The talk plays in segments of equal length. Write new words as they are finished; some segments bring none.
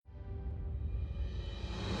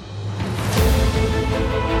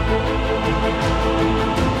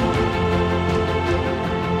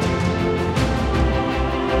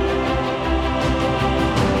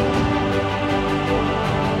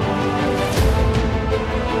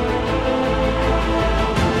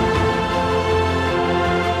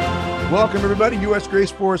Welcome, everybody. U.S.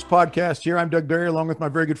 Grace Force podcast here. I'm Doug Barry, along with my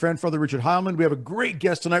very good friend, Father Richard Heilman. We have a great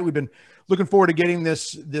guest tonight. We've been looking forward to getting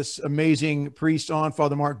this amazing priest on,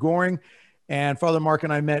 Father Mark Goring. And Father Mark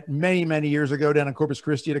and I met many, many years ago down in Corpus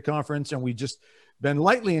Christi at a conference, and we just been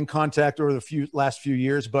lightly in contact over the last few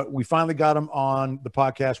years, but we finally got him on the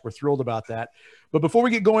podcast. We're thrilled about that. But before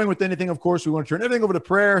we get going with anything, of course, we want to turn everything over to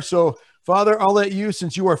prayer. So, Father, I'll let you,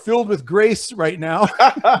 since you are filled with grace right now,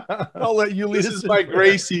 I'll let you lead us. This is my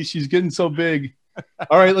Gracie. She's getting so big.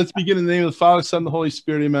 All right, let's begin in the name of the Father, Son, and the Holy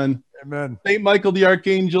Spirit. Amen. Amen. Saint Michael the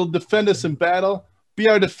Archangel, defend us in battle. Be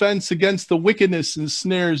our defense against the wickedness and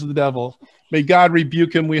snares of the devil. May God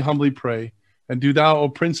rebuke him, we humbly pray. And do thou, O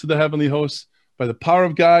Prince of the heavenly hosts, by the power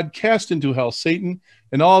of God, cast into hell Satan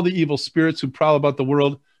and all the evil spirits who prowl about the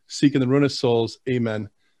world, seeking the ruin of souls. Amen.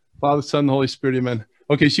 Father, Son, and Holy Spirit. Amen.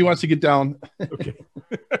 Okay, she wants to get down. Okay.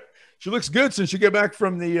 She looks good since you get back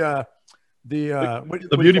from the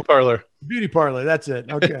beauty parlor. Beauty parlor. That's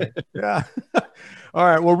it. Okay. Yeah. All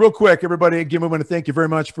right. Well, real quick, everybody, again, we want to thank you very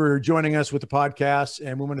much for joining us with the podcast.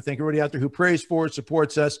 And we want to thank everybody out there who prays for us,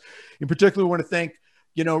 supports us. In particular, we want to thank,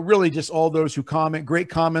 really just all those who comment. Great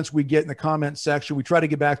comments we get in the comment section. We try to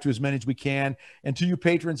get back to as many as we can. And to you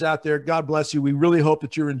patrons out there, God bless you. We really hope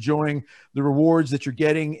that you're enjoying the rewards that you're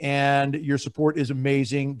getting, and your support is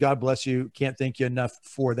amazing. God bless you. Can't thank you enough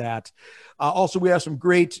for that. Also, we have some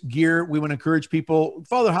great gear. We want to encourage people.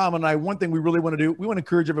 Father Heilman and I, one thing we really want to do, we want to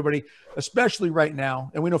encourage everybody, especially right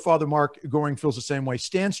now, and we know Father Mark Goring feels the same way.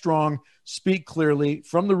 Stand strong, speak clearly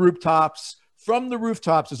from the rooftops. From the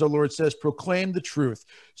rooftops, as our Lord says, proclaim the truth.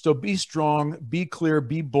 So be strong, be clear,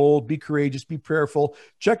 be bold, be courageous, be prayerful.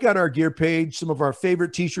 Check out our gear page. Some of our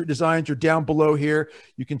favorite t-shirt designs are down below here.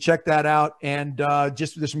 You can check that out. And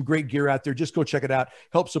there's some great gear out there. Just go check it out.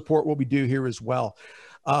 Help support what we do here as well.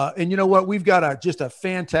 And you know what? We've got just a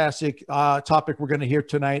fantastic topic we're going to hear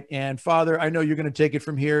tonight. And Father, I know you're going to take it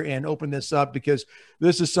from here and open this up, because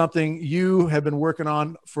this is something you have been working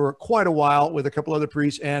on for quite a while with a couple other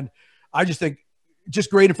priests. And I just think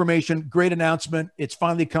just great information, great announcement. It's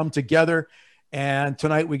finally come together. And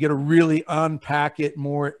tonight we get to really unpack it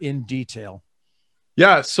more in detail.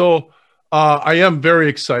 Yeah. So I am very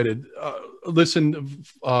excited. Listen,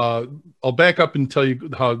 I'll back up and tell you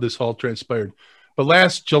how this all transpired. But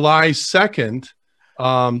last July 2nd,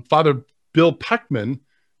 Father Bill Peckman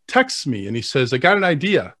texts me and he says, I got an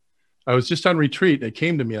idea. I was just on retreat and it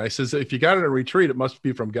came to me. And I says, if you got it on retreat, it must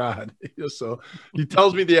be from God. So he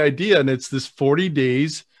tells me the idea, and it's this 40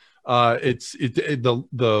 days.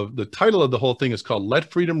 The title of the whole thing is called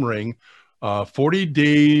Let Freedom Ring,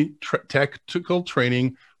 40-day tactical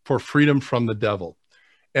training for freedom from the devil.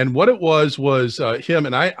 And what it was him.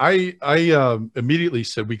 And I immediately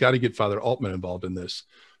said, we got to get Father Altman involved in this.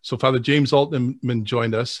 So Father James Altman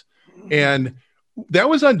joined us, and that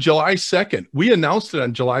was on July 2nd. We announced it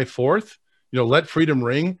on July 4th, Let Freedom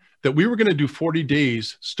Ring, that we were going to do 40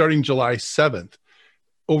 days starting July 7th.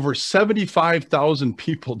 Over 75,000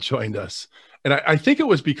 people joined us. And I think it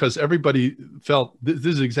was because everybody felt this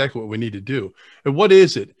is exactly what we need to do. And what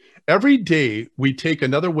is it? Every day we take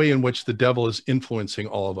another way in which the devil is influencing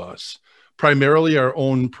all of us, primarily our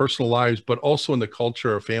own personal lives, but also in the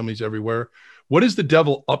culture, our families everywhere. What is the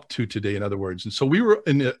devil up to today, in other words? And so we were,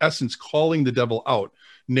 in essence, calling the devil out,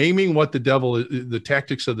 naming what the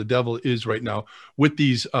tactics of the devil is right now, with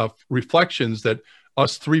these reflections that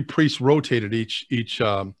us three priests rotated each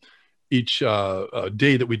day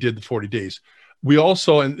that we did the 40 days. We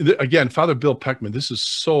also, and again, Father Bill Peckman, this is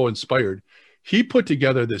so inspired. He put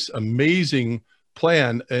together this amazing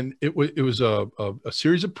plan, and it was a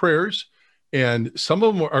series of prayers, and some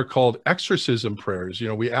of them are called exorcism prayers.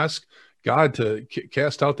 We ask God to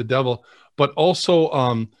cast out the devil, but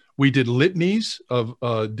also we did litanies of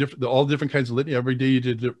all different kinds of litany. Every day you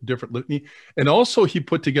did a different litany. And also he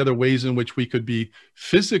put together ways in which we could be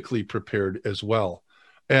physically prepared as well.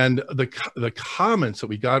 And the comments that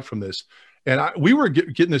we got from this, and we were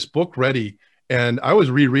getting this book ready, and I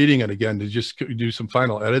was rereading it again to just do some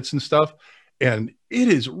final edits and stuff. And it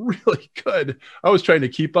is really good. I was trying to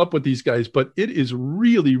keep up with these guys, but it is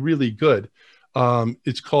really, really good.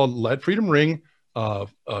 It's called Let Freedom Ring. Let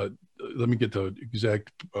me get the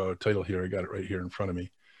exact title here. I got it right here in front of me.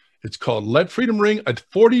 It's called Let Freedom Ring, a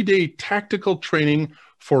 40-day tactical training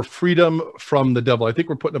for freedom from the devil. I think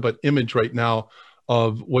we're putting up an image right now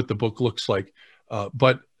of what the book looks like.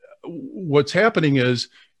 But what's happening is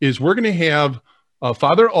we're going to have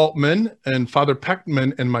Father Altman and Father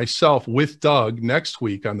Peckman and myself with Doug next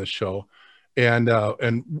week on the show.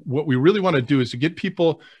 And what we really want to do is to get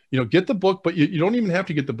people, get the book, but you don't even have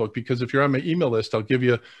to get the book, because if you're on my email list, I'll give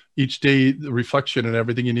you each day the reflection and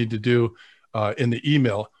everything you need to do in the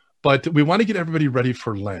email. but we want to get everybody ready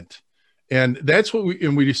for Lent. And that's what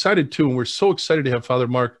we decided to, and we're so excited to have Father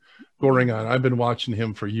Mark Goring on. I've been watching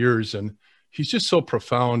him for years, and he's just so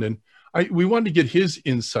profound. And we wanted to get his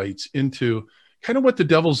insights into kind of what the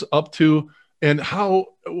devil's up to and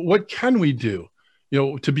what can we do,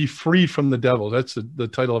 to be free from the devil. That's the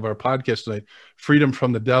title of our podcast tonight, Freedom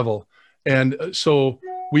from the Devil. And so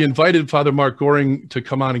we invited Father Mark Goring to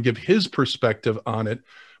come on and give his perspective on it.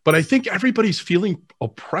 But I think everybody's feeling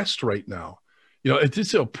oppressed right now. It's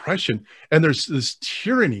this oppression, and there's this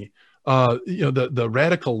tyranny. The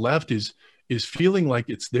radical left is feeling like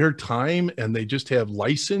it's their time, and they just have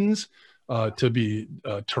license to be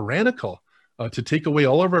tyrannical, to take away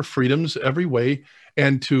all of our freedoms every way,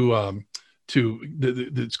 and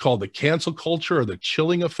it's called the cancel culture or the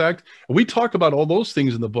chilling effect. And we talk about all those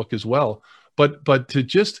things in the book as well. But to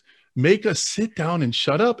just make us sit down and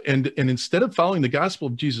shut up, and instead of following the gospel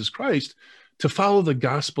of Jesus Christ, to follow the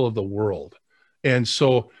gospel of the world. And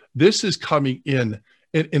so this is coming in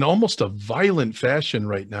almost a violent fashion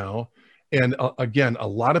right now. And again, a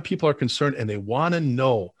lot of people are concerned, and they want to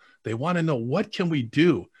know, what can we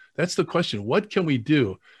do? That's the question. What can we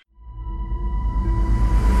do?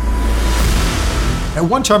 At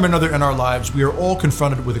one time or another in our lives, we are all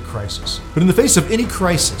confronted with a crisis. But in the face of any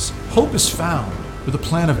crisis, hope is found with a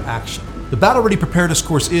plan of action. The Battle Ready Preparedness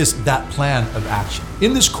course is that plan of action.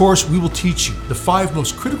 In this course, we will teach you the 5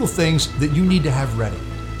 most critical things that you need to have ready: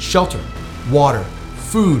 shelter, water,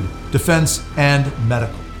 food, defense, and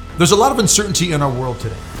medical. There's a lot of uncertainty in our world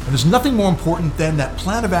today, and there's nothing more important than that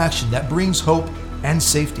plan of action that brings hope and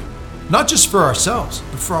safety, not just for ourselves,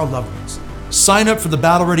 but for our loved ones. Sign up for the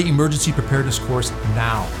Battle Ready Emergency Preparedness course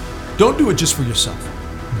now. Don't do it just for yourself.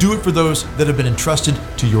 Do it for those that have been entrusted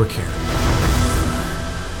to your care.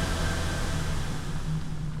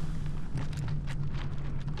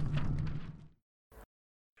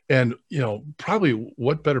 And, probably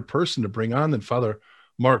what better person to bring on than Father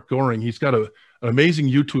Mark Goring. He's got an amazing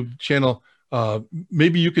YouTube channel.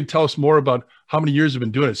 Maybe you could tell us more about how many years you've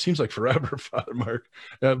been doing it. It seems like forever, Father Mark,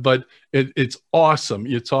 but it's awesome.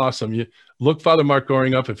 It's awesome. You look Father Mark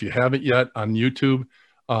Goring up if you haven't yet on YouTube.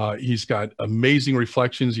 He's got amazing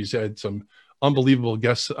reflections. He's had some unbelievable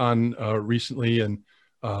guests on recently, and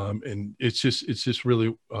it's just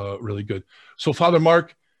really, really good. So, Father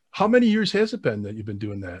Mark, how many years has it been that you've been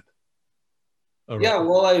doing that? Yeah,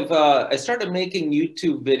 well, I started making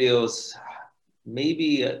YouTube videos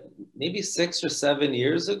maybe 6 or 7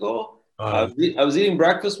 years ago. I was eating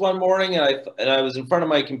breakfast one morning, and I was in front of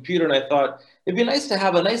my computer, and I thought it'd be nice to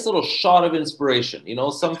have a nice little shot of inspiration,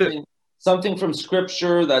 something from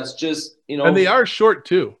Scripture that's just, And they are short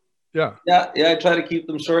too. Yeah. I try to keep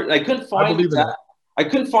them short. And I couldn't find that. I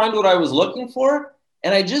couldn't find what I was looking for,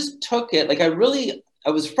 and I just took it. I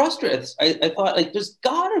was frustrated. I thought, there's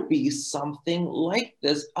gotta be something like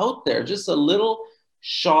this out there. Just a little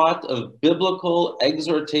shot of biblical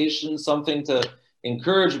exhortation, something to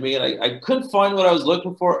encourage me. And I couldn't find what I was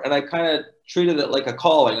looking for. And I kind of treated it like a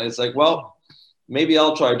calling. It's like, well, maybe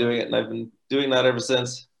I'll try doing it. And I've been doing that ever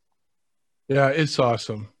since. Yeah, it's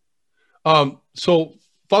awesome. So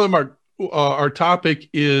Father Mark, our topic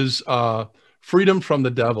is freedom from the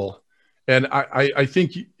devil. And I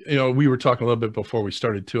think, we were talking a little bit before we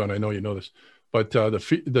started too, and I know you know this, but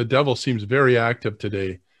the devil seems very active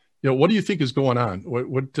today. What do you think is going on?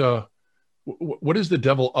 What is the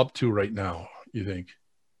devil up to right now, you think?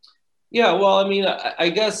 Yeah, well, I mean, I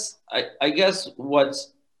guess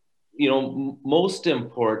what's, most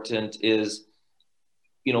important is,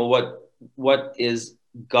 what is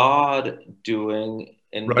God doing,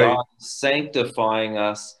 and right. God sanctifying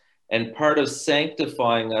us. And part of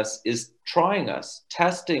sanctifying us is trying us,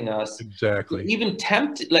 testing us, exactly. Even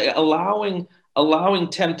allowing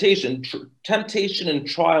temptation and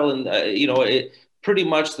trial, and pretty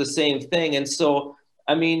much the same thing. And so,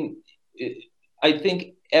 I mean, I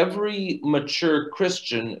think every mature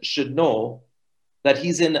Christian should know that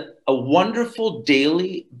he's in a wonderful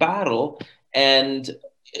daily battle. And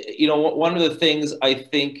one of the things I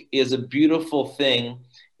think is a beautiful thing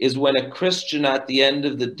is when a Christian at the end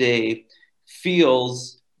of the day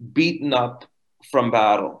feels beaten up from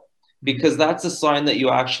battle, because that's a sign that you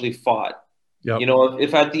actually fought. Yep.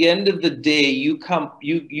 If at the end of the day you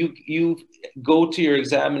go to your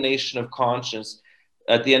examination of conscience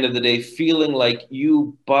at the end of the day feeling like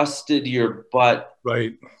you busted your butt,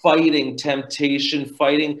 right, fighting temptation,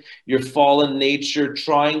 fighting your fallen nature,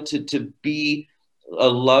 trying to be a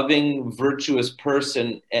loving, virtuous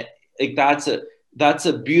person, that's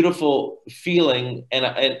a beautiful feeling, and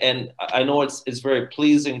I know it's very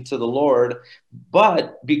pleasing to the Lord.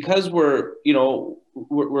 But because we're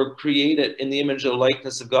we're created in the image and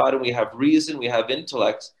likeness of God, and we have reason, we have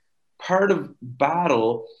intellect. Part of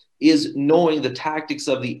battle is knowing the tactics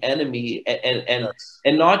of the enemy,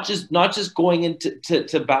 and not just going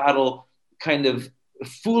into battle kind of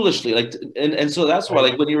foolishly, like, and so that's why,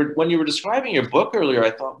 like, when you were describing your book earlier,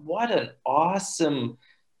 I thought, what an awesome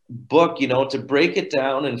book, to break it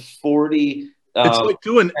down in 40. It's like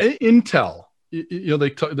doing intel. They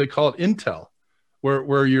call it intel,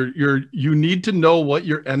 where you need to know what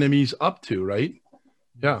your enemy's up to, right?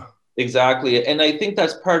 Yeah. Exactly. And I think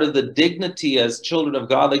that's part of the dignity as children of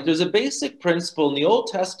God. Like, there's a basic principle in the Old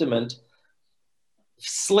Testament.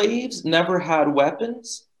 Slaves never had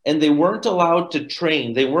weapons, and they weren't allowed to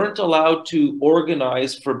train. They weren't allowed to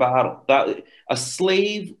organize for battle. That a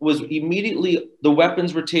slave was immediately, the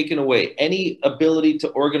weapons were taken away. Any ability to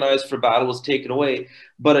organize for battle was taken away.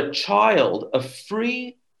 But a child, a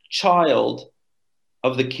free child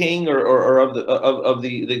of the king or of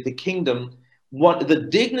the kingdom, the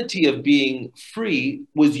dignity of being free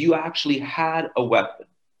was you actually had a weapon,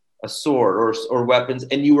 a sword or weapons,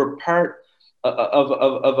 and you were part of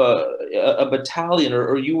a battalion,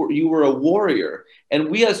 or you were a warrior. And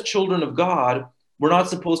we as children of God, we're not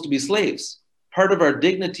supposed to be slaves. Part of our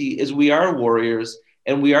dignity is we are warriors,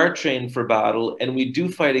 and we are trained for battle, and we do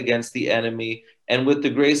fight against the enemy. And with the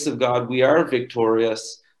grace of God, we are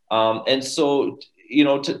victorious. And so,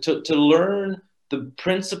 to learn the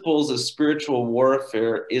principles of spiritual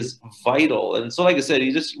warfare is vital. And so, like I said,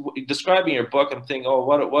 you just describing your book, I'm thinking, oh,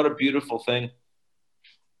 what a beautiful thing.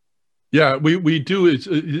 Yeah, we do. It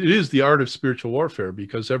is the art of spiritual warfare,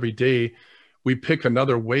 because every day we pick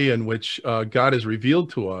another way in which God has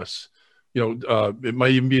revealed to us. It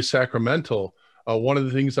might even be sacramental. One of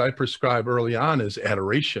the things I prescribe early on is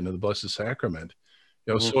adoration of the Blessed Sacrament.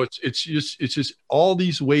 So it's just all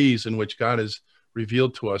these ways in which God has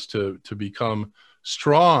revealed to us to become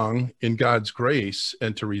strong in God's grace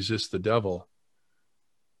and to resist the devil.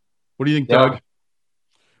 What do you think, Doug?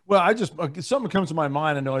 Well, something comes to my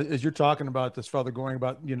mind. I know as you're talking about this, Father Goring,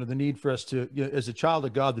 about, the need for us to, as a child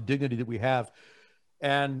of God, the dignity that we have,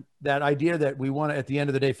 and that idea that we want to, at the end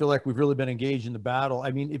of the day, feel like we've really been engaged in the battle.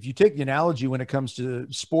 I mean, if you take the analogy when it comes to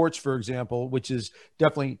sports, for example, which is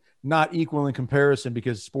definitely not equal in comparison,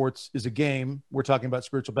 because sports is a game. We're talking about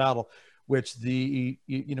spiritual battle, which the,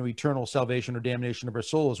 eternal salvation or damnation of our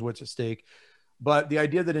soul is what's at stake. But the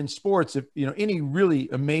idea that in sports, if, any really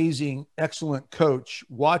amazing, excellent coach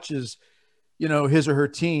watches, his or her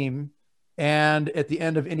team, and at the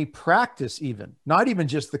end of any practice, even not even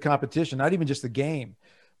just the competition, not even just the game,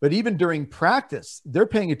 but even during practice, they're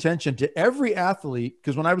paying attention to every athlete.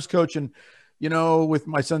 Because when I was coaching, with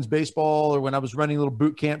my son's baseball, or when I was running little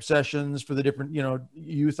boot camp sessions for the different,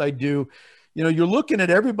 youth I do, you're looking at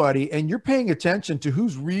everybody and you're paying attention to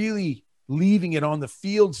who's really leaving it on the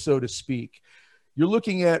field, so to speak. You're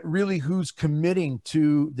looking at really who's committing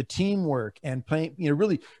to the teamwork and playing,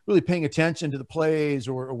 really paying attention to the plays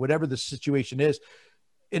or whatever the situation is.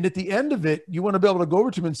 And at the end of it, you want to be able to go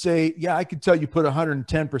over to him and say, yeah, I can tell you put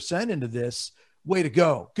 110% into this. Way to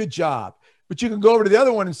go. Good job. But you can go over to the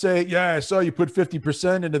other one and say, yeah, I saw you put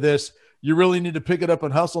 50% into this. You really need to pick it up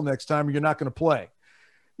and hustle next time, or you're not going to play.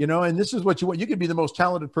 And this is what you want. You could be the most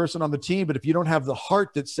talented person on the team, but if you don't have the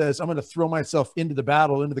heart that says, I'm going to throw myself into the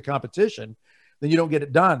battle, into the competition, then you don't get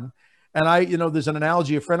it done. And there's an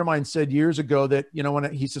analogy a friend of mine said years ago that,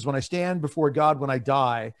 he says, when I stand before God, when I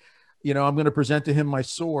die, I'm going to present to him my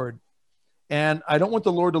sword. And I don't want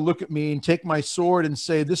the Lord to look at me and take my sword and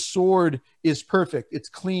say, this sword is perfect. It's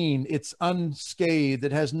clean. It's unscathed.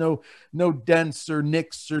 It has no dents or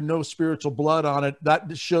nicks or no spiritual blood on it.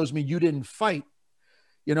 That shows me you didn't fight.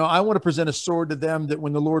 I want to present a sword to them that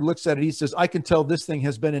when the Lord looks at it, he says, I can tell this thing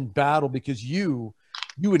has been in battle because you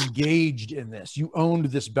engaged in this, you owned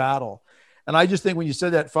this battle. And I just think when you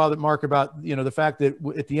said that, Father Mark, about, the fact that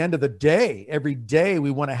at the end of the day, every day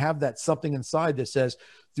we want to have that something inside that says,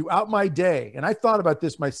 throughout my day, and I thought about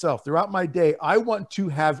this myself, throughout my day, I want to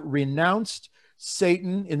have renounced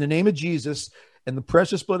Satan in the name of Jesus and the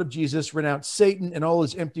precious blood of Jesus, renounce Satan and all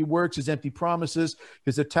his empty works, his empty promises,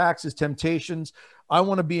 his attacks, his temptations. I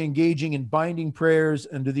want to be engaging in binding prayers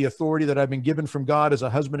under the authority that I've been given from God as a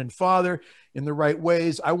husband and father in the right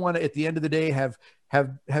ways. I want to, at the end of the day, have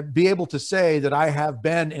be able to say that I have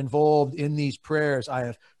been involved in these prayers. I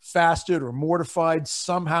have fasted or mortified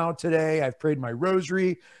somehow today. I've prayed my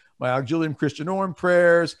rosary, my Auxilium Christianorum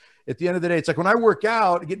prayers. At the end of the day, it's like when I work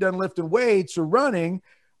out, I get done lifting weights or running,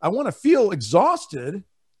 I want to feel exhausted,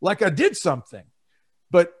 like I did something.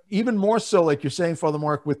 But even more so, like you're saying, Father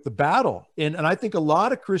Mark, with the battle. And I think a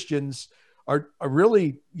lot of Christians are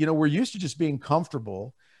really, we're used to just being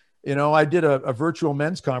comfortable. You know, I did a virtual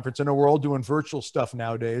men's conference. I know we're all doing virtual stuff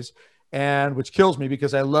nowadays, and which kills me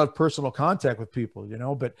because I love personal contact with people, you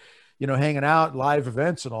know, but, you know, hanging out, live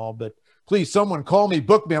events and all, but please, someone call me,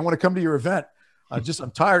 book me. I want to come to your event.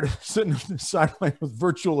 I'm tired of sitting on the sideline with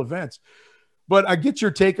virtual events. But I get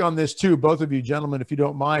your take on this too, both of you gentlemen, if you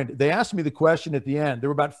don't mind. They asked me the question at the end. There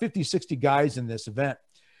were about 50, 60 guys in this event.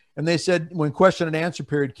 And they said, when question and answer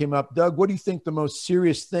period came up, Doug, what do you think the most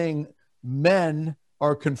serious thing men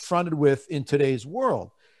are confronted with in today's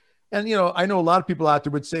world? And, you know, I know a lot of people out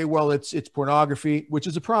there would say, well, it's pornography, which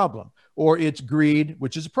is a problem, or it's greed,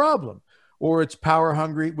 which is a problem, or it's power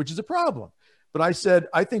hungry, which is a problem. But I said,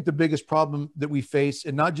 I think the biggest problem that we face,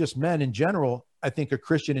 and not just men in general, I think a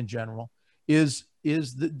Christian in general, is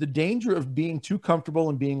the danger of being too comfortable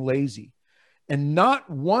and being lazy and not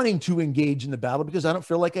wanting to engage in the battle because I don't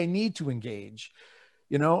feel like I need to engage.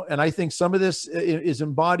 You know, and I think some of this is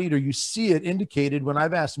embodied, or you see it indicated when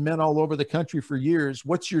I've asked men all over the country for years,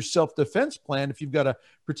 what's your self-defense plan if you've got to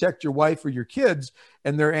protect your wife or your kids?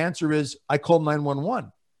 And their answer is, I call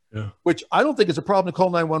 911, which I don't think is a problem to call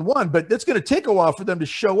 911, but it's going to take a while for them to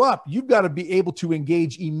show up. You've got to be able to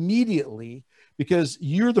engage immediately because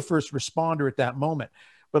you're the first responder at that moment.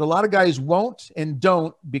 But a lot of guys won't and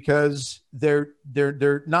don't because they're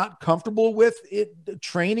not comfortable with it,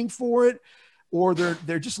 training for it, or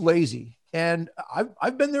they're just lazy. And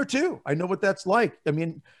I've been there too. I know what that's like. I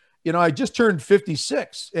mean, you know, I just turned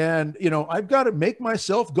 56 and, you know, I've got to make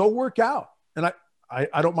myself go work out. And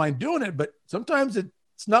I don't mind doing it, but sometimes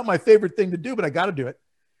it's not my favorite thing to do, but I got to do it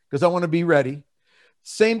because I want to be ready.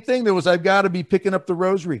 Same thing there was, I've got to be picking up the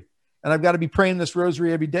rosary and I've got to be praying this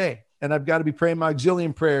rosary every day. And I've got to be praying my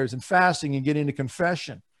auxilium prayers and fasting and getting into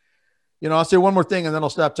confession. You know, I'll say one more thing and then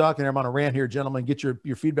I'll stop talking. I'm on a rant here, gentlemen, get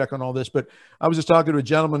your feedback on all this. But I was just talking to a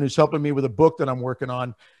gentleman who's helping me with a book that I'm working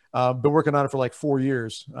on. Been working on it for like 4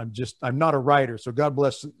 years. I'm not a writer. So God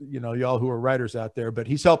bless, you know, y'all who are writers out there, but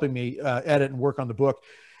he's helping me edit and work on the book.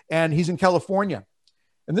 And he's in California.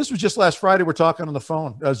 And this was just last Friday. We're talking on the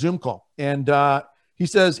phone, Zoom call. And he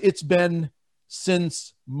says it's been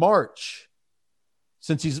since March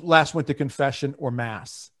since he's last went to confession or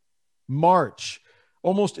mass. March.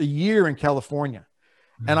 Almost a year in California.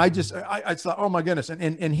 And I thought, oh my goodness.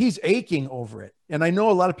 And he's aching over it. And I know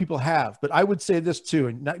a lot of people have, but I would say this too,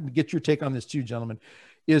 and not get your take on this too, gentlemen,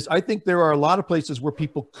 is I think there are a lot of places where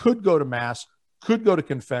people could go to mass, could go to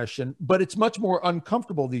confession, but it's much more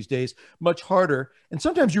uncomfortable these days, much harder. And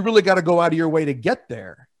sometimes you really got to go out of your way to get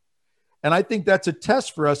there. And I think that's a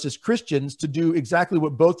test for us as Christians to do exactly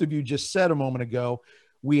what both of you just said a moment ago.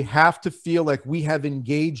 We have to feel like we have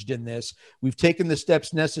engaged in this. We've taken the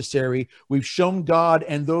steps necessary. We've shown God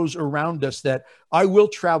and those around us that I will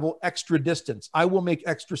travel extra distance. I will make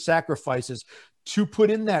extra sacrifices to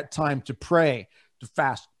put in that time to pray, to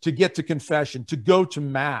fast, to get to confession, to go to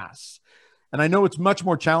mass. And I know it's much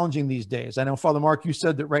more challenging these days. I know, Father Mark, you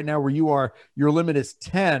said that right now where you are, your limit is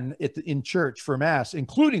 10 in church for mass,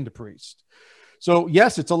 including the priest. So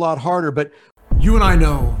yes, it's a lot harder, but you and I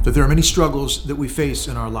know that there are many struggles that we face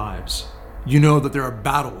in our lives. You know that there are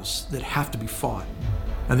battles that have to be fought.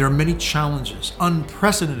 And there are many challenges,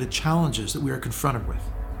 unprecedented challenges that we are confronted with.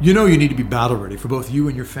 You know you need to be battle ready for both you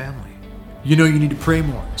and your family. You know you need to pray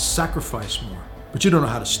more, sacrifice more, but you don't know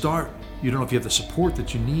how to start. You don't know if you have the support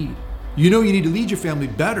that you need. You know you need to lead your family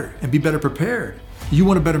better and be better prepared. You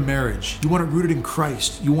want a better marriage. You want it rooted in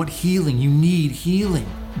Christ. You want healing. You need healing,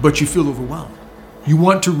 but you feel overwhelmed. You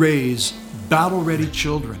want to raise battle-ready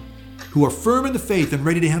children who are firm in the faith and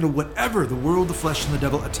ready to handle whatever the world, the flesh, and the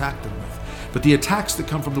devil attack them with. But the attacks that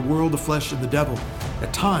come from the world, the flesh, and the devil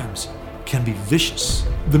at times can be vicious.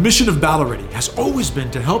 The mission of Battle Ready has always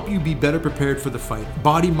been to help you be better prepared for the fight,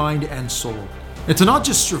 body, mind, and soul. And to not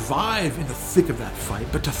just survive in the thick of that fight,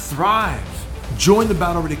 but to thrive. Join the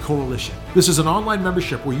Battle Ready Coalition. This is an online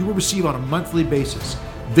membership where you will receive on a monthly basis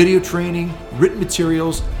video training, written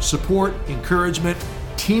materials, support, encouragement,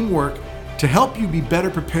 teamwork, to help you be better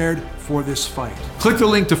prepared for this fight. Click the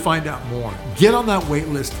link to find out more. Get on that wait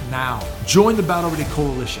list now. Join the Battle Ready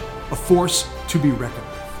Coalition, a force to be reckoned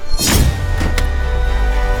with.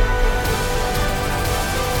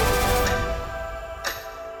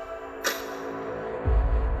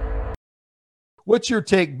 What's your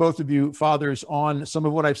take, both of you fathers, on some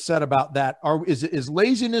of what I've said about that? Is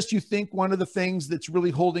laziness, you think, one of the things that's really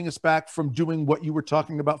holding us back from doing what you were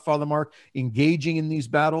talking about, Father Mark, engaging in these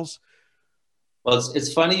battles? Well,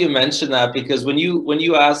 it's funny you mentioned that, because when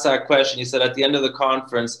you asked that question, you said at the end of the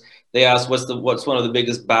conference, they asked what's one of the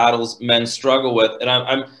biggest battles men struggle with, and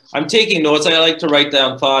I'm taking notes. I like to write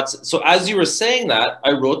down thoughts. So as you were saying that,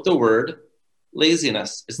 I wrote the word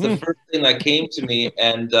laziness. It's the first thing that came to me.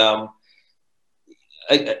 And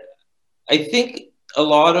I think a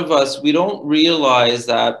lot of us, we don't realize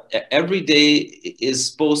that every day is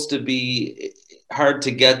supposed to be hard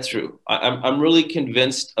to get through. I'm really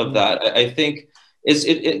convinced of that. I think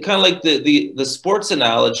it kind of like the sports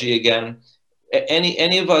analogy again.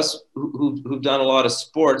 Any of us who've done a lot of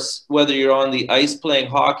sports, whether you're on the ice playing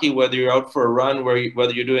hockey, whether you're out for a run,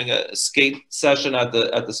 whether you're doing a skate session at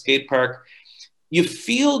the skate park, you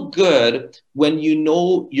feel good when you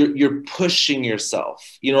know you're pushing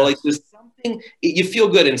yourself. You know, like there's something, you feel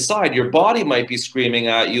good inside. Your body might be screaming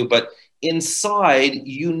at you, but inside,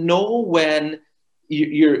 you know when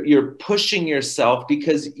you're pushing yourself,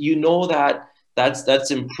 because you know that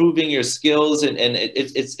that's improving your skills, and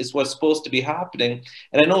it's what's supposed to be happening.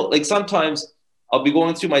 And I know, like, sometimes I'll be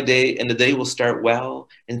going through my day and the day will start well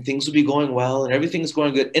and things will be going well and everything's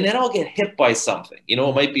going good. And then I'll get hit by something. You know,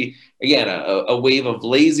 it might be, again, a wave of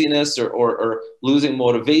laziness or losing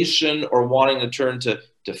motivation or wanting to turn to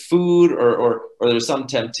food or there's some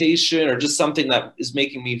temptation or just something that is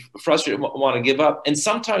making me frustrated, want to give up. And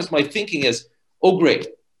sometimes my thinking is, oh, great.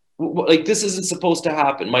 Like, this isn't supposed to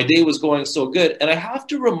happen. My day was going so good. And I have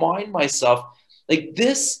to remind myself, like,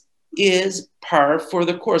 this is par for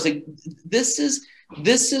the course. Like, this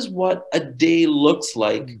is what a day looks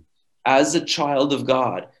like as a child of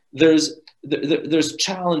God. There's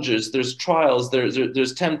challenges, there's trials,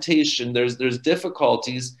 there's temptation, there's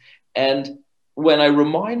difficulties. And when I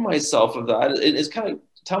remind myself of that, it's kind of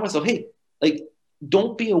tell myself, hey, like,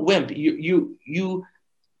 don't be a wimp. You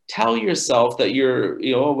tell yourself that you're,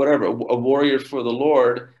 you know, whatever, a warrior for the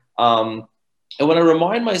Lord. And when I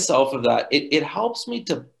remind myself of that, it helps me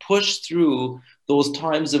to push through those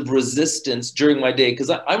times of resistance during my day. Because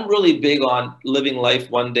I'm really big on living life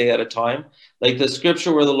one day at a time. Like the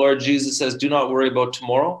scripture where the Lord Jesus says, do not worry about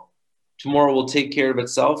tomorrow. Tomorrow will take care of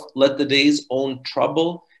itself. Let the day's own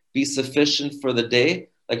trouble be sufficient for the day.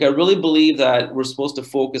 Like, I really believe that we're supposed to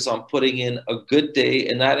focus on putting in a good day.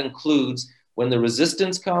 And that includes when the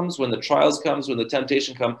resistance comes, when the trials comes, when the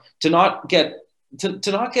temptation comes, to not get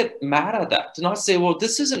mad at that, to not say, well,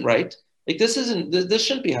 this isn't right. Like, this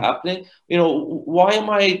shouldn't be happening. You know, why am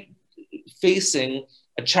I facing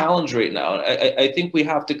a challenge right now? I think we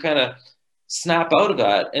have to kind of snap out of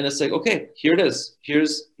that. And it's like, okay, here it is.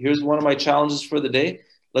 Here's one of my challenges for the day.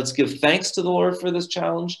 Let's give thanks to the Lord for this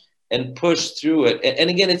challenge and push through it. And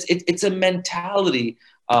again, it's a mentality.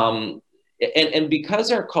 And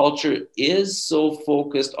because our culture is so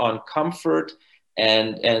focused on comfort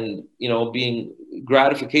and you know, being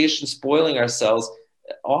gratification, spoiling ourselves,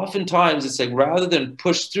 oftentimes it's like, rather than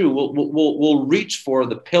push through, we'll reach for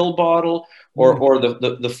the pill bottle or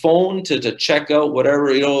the phone to check out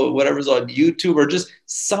whatever, you know, whatever's on YouTube, or just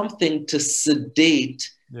something to sedate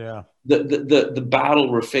the battle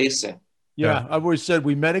we're facing. Yeah, I've always said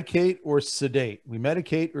we medicate or sedate. We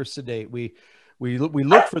medicate or sedate. We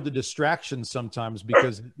look for the distractions sometimes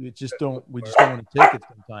because we just don't want to take it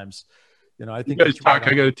sometimes. You know, I think you guys talk.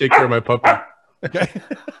 I got to take care of my puppy. Okay.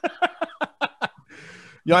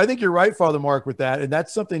 Yeah, I think you're right, Father Mark, with that, and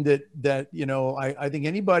that's something that you know, I think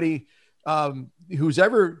anybody who's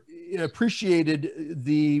ever appreciated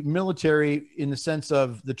the military in the sense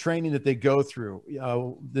of the training that they go through,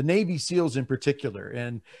 the Navy SEALs in particular,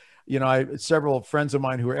 and you know, several friends of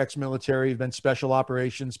mine who are ex-military have been special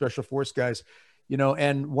operations, special force guys. You know,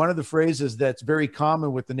 and one of the phrases that's very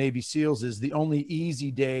common with the Navy SEALs is the only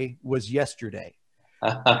easy day was yesterday.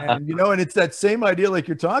 And, you know, and it's that same idea like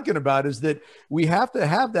you're talking about, is that we have to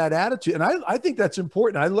have that attitude. And I think that's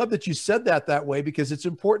important. I love that you said that way, because it's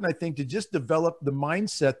important, I think, to just develop the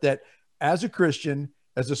mindset that as a Christian,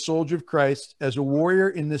 as a soldier of Christ, as a warrior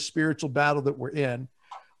in this spiritual battle that we're in,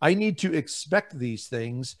 I need to expect these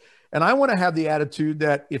things. And I want to have the attitude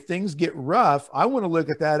that if things get rough, I want to look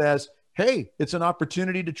at that as, hey, it's an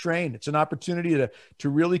opportunity to train. It's an opportunity to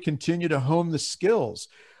really continue to hone the skills.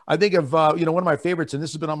 I think of, you know, one of my favorites, and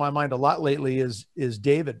this has been on my mind a lot lately, is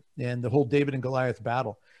David and the whole David and Goliath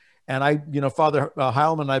battle. And you know, Father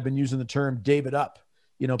Heilman and I have been using the term David up,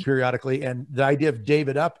 you know, periodically. And the idea of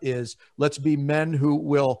David up is, let's be men who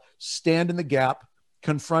will stand in the gap,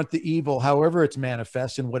 confront the evil, however it's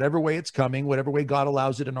manifest, in whatever way it's coming, whatever way God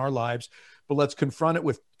allows it in our lives. But let's confront it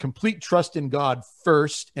with complete trust in God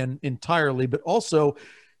first and entirely. But also,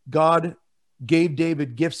 God gave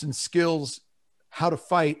David gifts and skills how to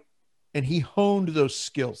fight, and he honed those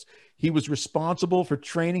skills. He was responsible for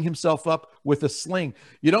training himself up with a sling.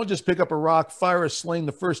 You don't just pick up a rock, fire a sling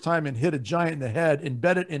the first time and hit a giant in the head,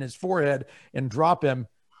 embed it in his forehead and drop him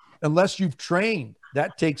unless you've trained.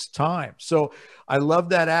 That takes time. So I love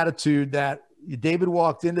that attitude that David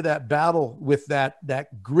walked into that battle with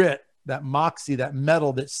that grit, that moxie, that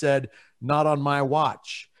metal that said, "Not on my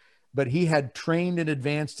watch." But he had trained in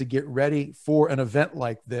advance to get ready for an event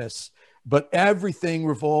like this. But everything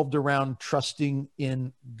revolved around trusting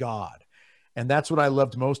in God. And that's what I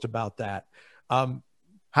loved most about that.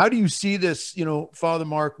 How do you see this, Father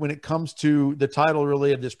Mark, when it comes to the title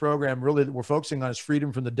really of this program, really that we're focusing on is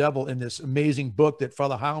freedom from the devil, in this amazing book that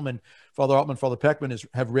Father Heilman, Father Altman, Father Peckman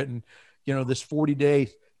have written, this 40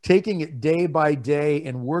 days, taking it day by day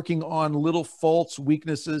and working on little faults,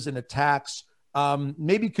 weaknesses, and attacks.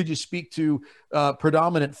 Maybe could you speak to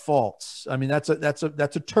predominant faults? I mean, that's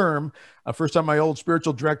a term. First time my old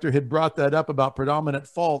spiritual director had brought that up about predominant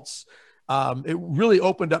faults. It really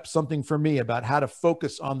opened up something for me about how to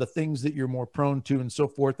focus on the things that you're more prone to and so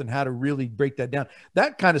forth, and how to really break that down.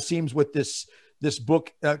 That kind of seems what this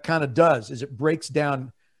book kind of does, is it breaks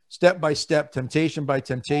down step by step, temptation by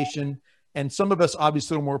temptation. And some of us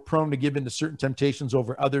obviously are more prone to give into certain temptations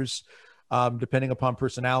over others, depending upon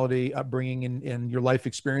personality, upbringing, and your life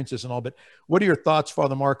experiences and all. But what are your thoughts,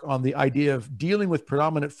 Father Mark, on the idea of dealing with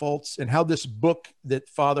predominant faults, and how this book that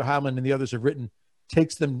Father Heilman and the others have written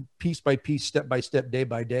takes them piece by piece, step by step, day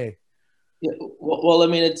by day? Yeah, well, I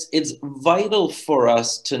mean, it's vital for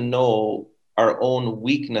us to know our own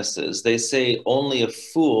weaknesses. They say only a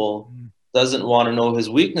fool doesn't want to know his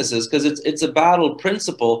weaknesses, because it's a battle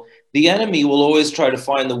principle. The enemy will always try to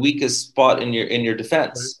find the weakest spot in your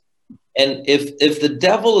defense. And if the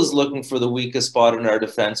devil is looking for the weakest spot in our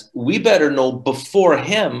defense, we better know before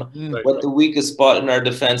him what the weakest spot in our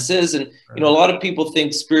defense is. And, a lot of people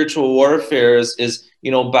think spiritual warfare is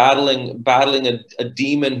battling a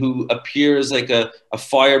demon who appears like a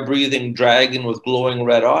fire-breathing dragon with glowing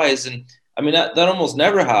red eyes. And I mean, that almost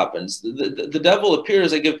never happens. The devil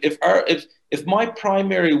appears like if my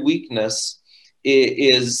primary weakness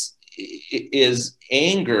is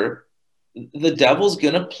anger, the devil's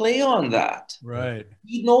going to play on that. Right.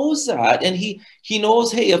 He knows that. And he knows,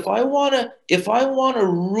 hey, if I want to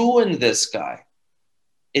ruin this guy,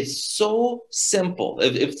 it's so simple.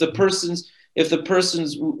 If the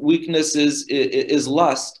person's weakness is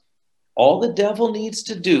lust, all the devil needs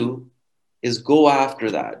to do is go after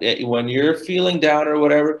that. When you're feeling down or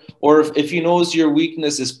whatever, or if he knows your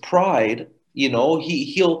weakness is pride,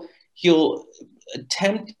 he'll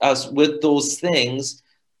tempt us with those things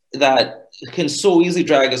that can so easily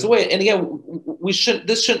drag us away. And again,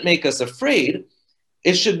 this shouldn't make us afraid.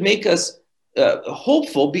 It should make us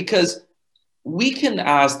hopeful, because we can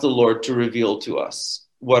ask the Lord to reveal to us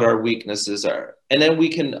what our weaknesses are. And then we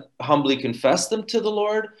can humbly confess them to the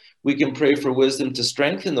Lord. We can pray for wisdom to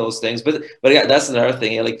strengthen those things. But yeah, that's another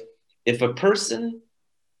thing. Like, if a person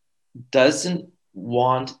doesn't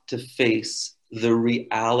want to face the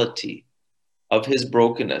reality of his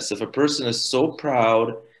brokenness, if a person is so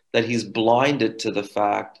proud that he's blinded to the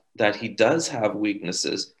fact that he does have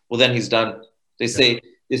weaknesses, well, then he's done. They say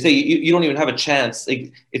you don't even have a chance.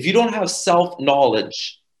 Like, if you don't have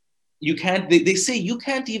self-knowledge, you can't. They say you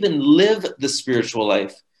can't even live the spiritual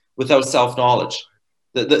life without self-knowledge.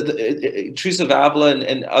 The Teresa of Avila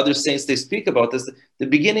and other saints, they speak about this. The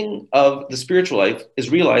beginning of the spiritual life is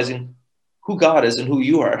realizing who God is and who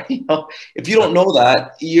you are. If you don't know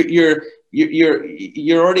that, you're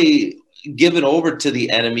already given over to the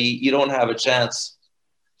enemy. You don't have a chance.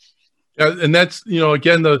 Yeah, and that's,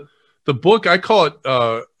 again, the book, I call it,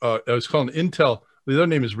 I was calling Intel. The other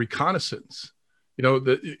name is Reconnaissance.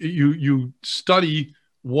 You study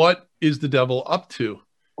what is the devil up to,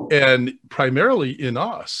 and primarily in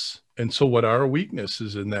us. And so what are our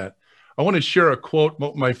weaknesses in that? I want to share a quote,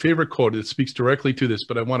 my favorite quote. It speaks directly to this,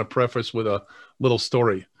 but I want to preface with a little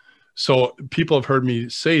story. So people have heard me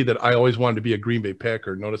say that I always wanted to be a Green Bay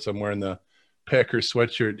Packer. Notice I'm wearing the Packers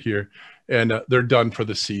sweatshirt here, and they're done for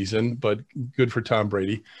the season, but good for Tom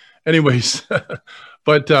Brady. Anyways,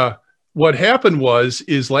 but what happened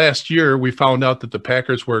is last year we found out that the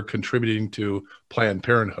Packers were contributing to Planned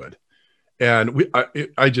Parenthood, and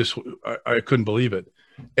I couldn't believe it,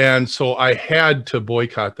 and so I had to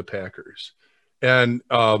boycott the Packers. And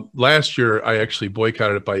last year I actually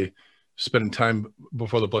boycotted it by spending time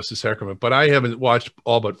before the Blessed Sacrament, but I haven't watched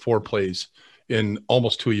all but 4 plays in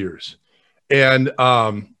almost 2 years. And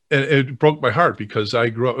it broke my heart, because I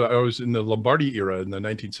was in the Lombardi era in the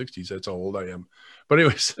 1960s. That's how old I am. But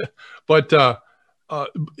anyways,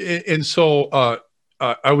 so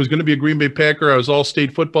I was going to be a Green Bay Packer. I was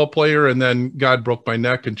all-state football player, and then God broke my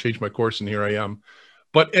neck and changed my course, and here I am.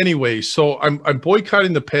 But anyway, so I'm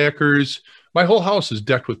boycotting the Packers. My whole house is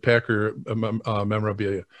decked with Packer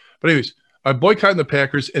memorabilia. But anyways, I'm boycotting the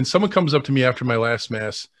Packers, and someone comes up to me after my last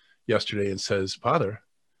Mass yesterday and says, "Father,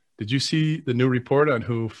 Did you see the new report on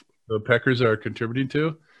who the Packers are contributing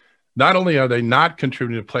to? Not only are they not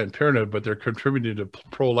contributing to Planned Parenthood, but they're contributing to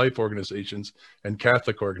pro-life organizations and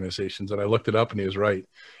Catholic organizations. And I looked it up, and he was right.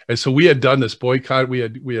 And so we had done this boycott. We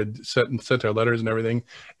had sent our letters and everything,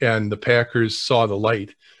 and the Packers saw the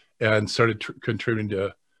light and started contributing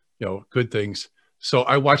to, good things. So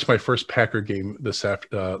I watched my first Packer game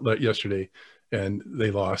yesterday, and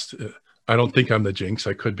they lost. I don't think I'm the jinx.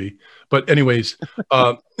 I could be, but anyways.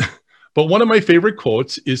 But one of my favorite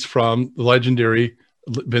quotes is from the legendary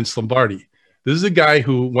Vince Lombardi. This is a guy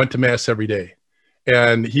who went to Mass every day,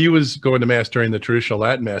 and he was going to Mass during the traditional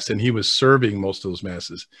Latin Mass, and he was serving most of those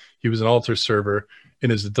Masses. He was an altar server in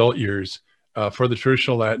his adult years for the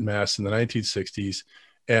traditional Latin Mass in the 1960s,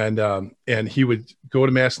 and he would go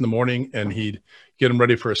to Mass in the morning, and he'd get him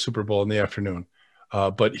ready for a Super Bowl in the afternoon.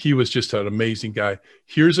 But he was just an amazing guy.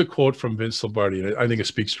 Here's a quote from Vince Lombardi, and I think it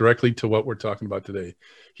speaks directly to what we're talking about today.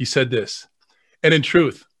 He said this, "And in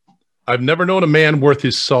truth, I've never known a man worth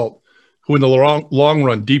his salt who in the long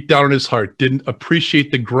run, deep down in his heart, didn't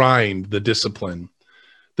appreciate the grind, the discipline.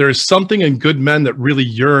 There is something in good men that really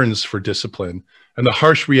yearns for discipline and the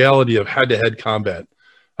harsh reality of head-to-head combat.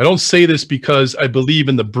 I don't say this because I believe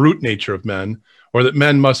in the brute nature of men or that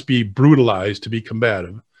men must be brutalized to be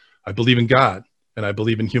combative. I believe in God and I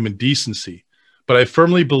believe in human decency. But I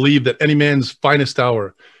firmly believe that any man's finest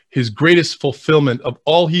hour, his greatest fulfillment of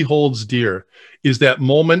all he holds dear, is that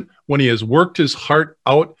moment when he has worked his heart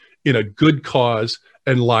out in a good cause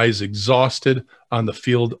and lies exhausted on the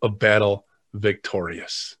field of battle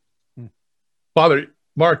victorious." Father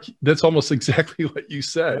Mark, that's almost exactly what you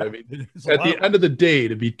said. Yeah, I mean, at the end of the day,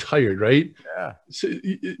 to be tired, right? Yeah. So,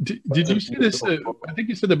 did you say this? I think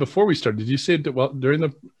you said that before we started. Did you say it during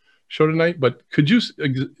the show tonight? But could you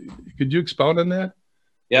expound on that?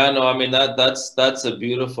 Yeah, no, I mean that's a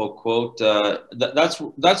beautiful quote.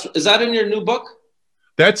 Is that in your new book?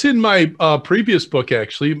 That's in my previous book,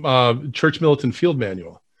 actually, Church Militant Field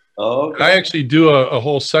Manual. Oh, okay. I actually do a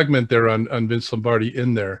whole segment there on Vince Lombardi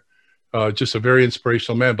in there. Just a very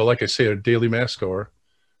inspirational man, but like I say, a daily Mass goer.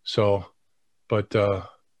 So, but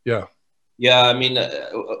yeah. Yeah, I mean,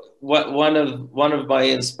 one of my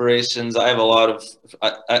inspirations. I have a lot of.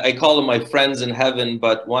 I call them my friends in heaven,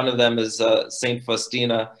 but one of them is Saint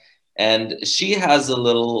Faustina, and she has a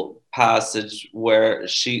little passage where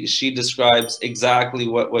she describes exactly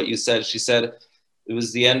what you said. She said it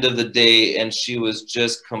was the end of the day, and she was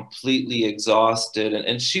just completely exhausted,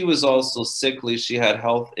 and she was also sickly. She had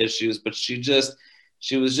health issues, but she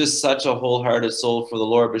was just such a wholehearted soul for the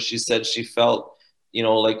Lord. But she said she felt,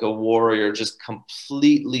 like a warrior, just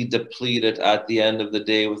completely depleted at the end of the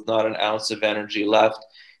day with not an ounce of energy left.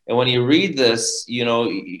 And when you read this,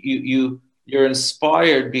 you're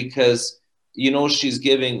inspired because she's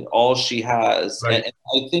giving all she has. Right. And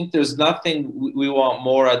I think there's nothing we want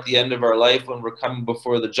more at the end of our life when we're coming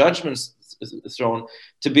before the judgment throne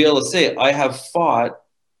to be able to say, I have fought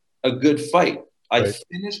a good fight. I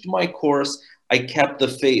finished my course. I kept the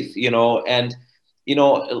faith, and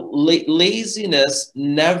laziness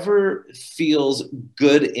never feels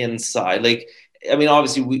good inside. Like, I mean,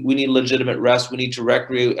 obviously we need legitimate rest. We need to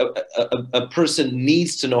recreate. A person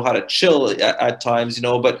needs to know how to chill at times,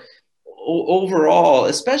 but overall,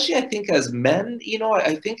 especially I think as men,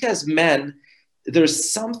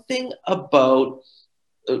 there's something about,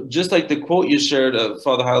 just like the quote you shared,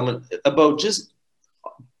 Father Heilman, about just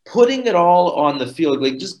putting it all on the field,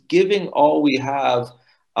 like just giving all we have,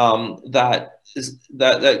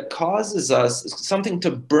 that causes us something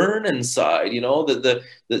to burn inside, the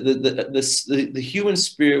human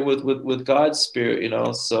spirit with God's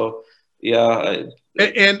spirit, so yeah.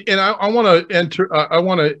 And I want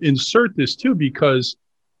to insert this too, because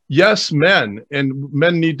yes, men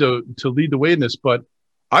need to lead the way in this, but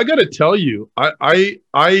I got to tell you, I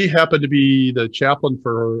happen to be the chaplain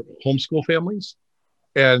for homeschool families,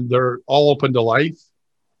 and they're all open to life.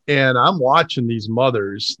 And I'm watching these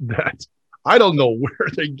mothers that I don't know where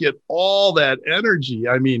they get all that energy.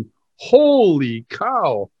 I mean, holy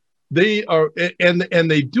cow. They are,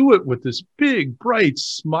 and they do it with this big, bright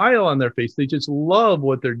smile on their face. They just love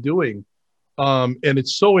what they're doing. And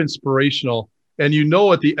it's so inspirational. And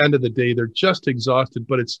at the end of the day, they're just exhausted,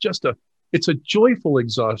 but it's a joyful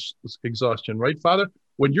exhaustion, right, Father?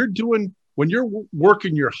 When you're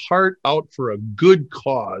working your heart out for a good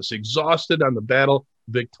cause, exhausted on the battle,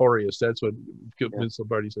 victorious. That's what Vince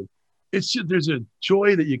Lombardi said. There's a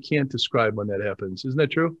joy that you can't describe when that happens. Isn't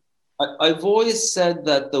that true? I've always said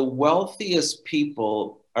that the wealthiest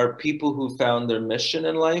people are people who found their mission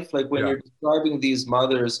in life. Like when you're describing these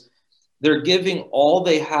mothers, They're giving all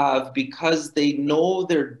they have because they know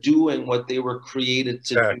they're doing what they were created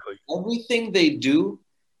to Exactly. do. Everything they do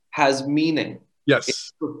has meaning. Yes.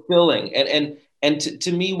 It's fulfilling. And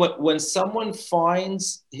to me, when someone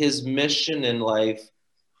finds his mission in life,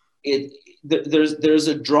 there's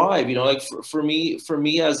a drive, you know, like for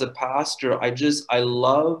me as a pastor, I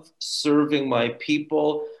love serving my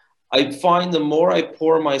people. I find the more I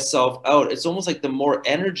pour myself out, it's almost like the more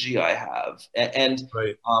energy I have. And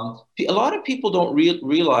Right. A lot of people don't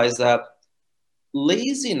realize that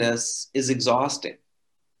laziness is exhausting.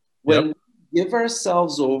 When Yep. we give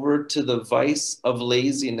ourselves over to the vice of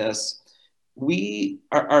laziness,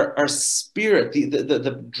 our spirit,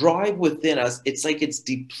 the drive within us, it's like it's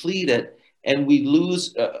depleted, and we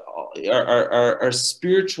lose our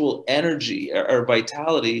spiritual energy, our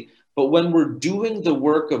vitality. But when we're doing the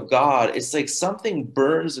work of God, it's like something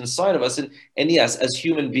burns inside of us. And yes, as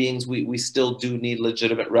human beings, we still do need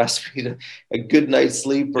legitimate rest. We need a good night's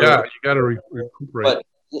sleep. Yeah, you got to recuperate. But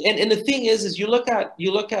and the thing is you look at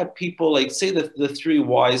people like, say, the three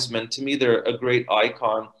wise men. To me, they're a great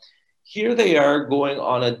icon. Here they are going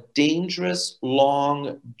on a dangerous,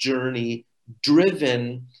 long journey,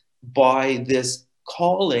 driven by this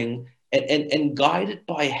calling and guided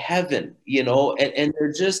by heaven, you know, and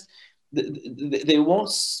they're just, they won't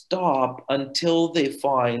stop until they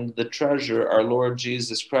find the treasure, our Lord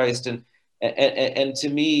Jesus Christ. And to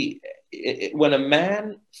me, when a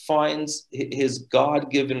man finds his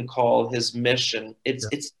God-given call, his mission,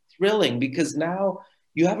 it's thrilling, because now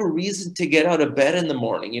you have a reason to get out of bed in the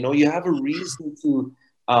morning. You know, you have a reason to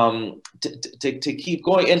keep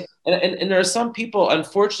going. And there are some people,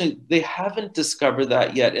 unfortunately, they haven't discovered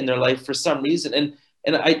that yet in their life for some reason. And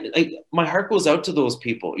I my heart goes out to those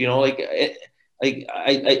people. You know, like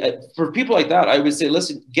for people like that, I would say,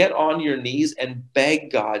 listen, get on your knees and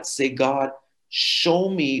beg God. Say, God, show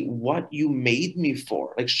me what you made me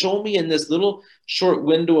for. Like, show me in this little short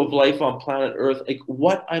window of life on planet Earth, like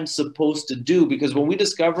what I'm supposed to do. Because when we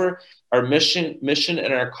discover our mission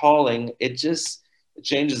and our calling, it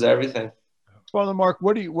changes everything. Father Mark,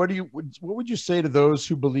 what would you say to those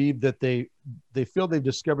who believe that they feel they've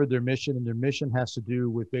discovered their mission, and their mission has to do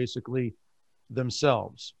with basically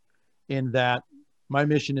themselves, in that my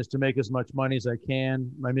mission is to make as much money as I can.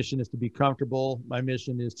 My mission is to be comfortable. My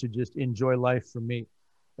mission is to just enjoy life for me,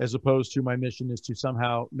 as opposed to my mission is to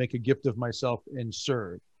somehow make a gift of myself and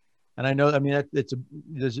serve. And I know, I mean,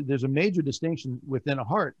 there's a major distinction within a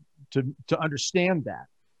heart to understand that.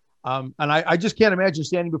 And I just can't imagine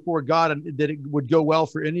standing before God and that it would go well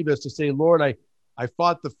for any of us to say, Lord, I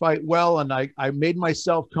fought the fight well, and I made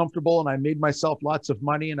myself comfortable, and I made myself lots of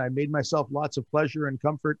money, and I made myself lots of pleasure and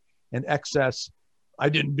comfort and excess. I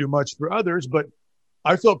didn't do much for others, but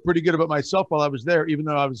I felt pretty good about myself while I was there, even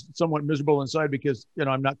though I was somewhat miserable inside because, you know,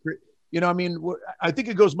 I'm not, you know, I mean, I think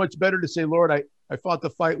it goes much better to say, Lord, I fought the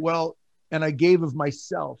fight well, and I gave of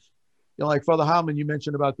myself. You know, like Father Heilman, you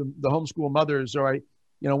mentioned about the homeschool mothers, or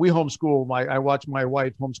you know, we homeschool. I watched my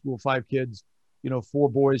wife homeschool 5 kids, you know, 4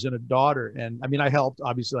 boys and a daughter. And I mean, I helped,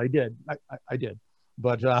 obviously I did. I did.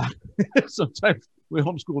 But sometimes we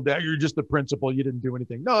homeschool dad, you're just the principal. You didn't do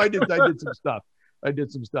anything. No, I did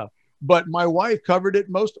some stuff. But my wife covered it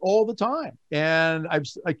most all the time. And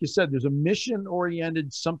like you said, there's a mission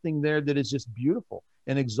oriented something there that is just beautiful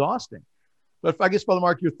and exhausting. But I guess, Father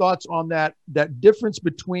Mark, your thoughts on that difference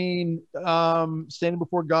between standing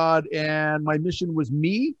before God and my mission was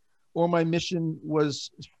me, or my mission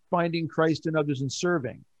was finding Christ in others and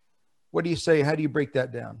serving. What do you say? How do you break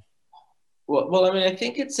that down? Well, I mean, I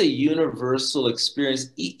think it's a universal experience,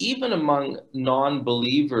 even among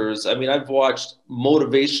non-believers. I mean, I've watched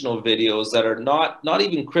motivational videos that are not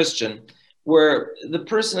even Christian, where the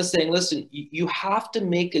person is saying, listen, you have to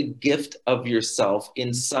make a gift of yourself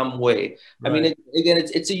in some way. Right. I mean, again,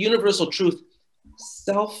 it's a universal truth.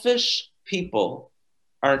 Selfish people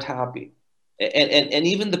aren't happy. And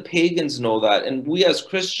even the pagans know that. And we as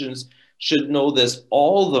Christians should know this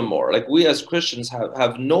all the more. Like, we as Christians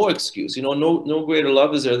have no excuse. You know, no greater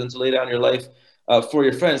love is there than to lay down your life for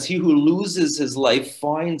your friends. He who loses his life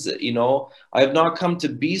finds it. You know, I have not come to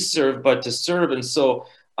be served, but to serve. And so,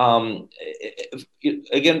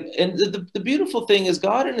 again, and the beautiful thing is,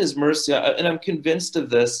 God in his mercy, and I'm convinced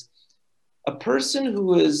of this, a person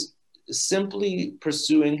who is simply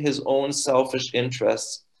pursuing his own selfish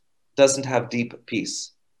interests doesn't have deep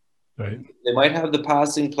peace. Right. They might have the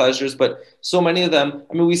passing pleasures, but so many of them,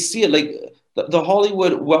 I mean, we see it, like the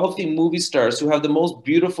Hollywood wealthy movie stars who have the most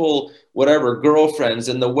beautiful, whatever, girlfriends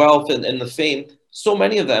and the wealth and the fame. So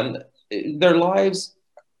many of them, their lives,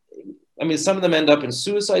 I mean, some of them end up in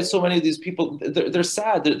suicide. So many of these people, they're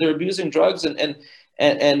sad. They're abusing drugs, and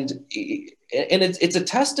and it's a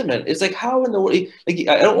testament. It's like, how in the world, like,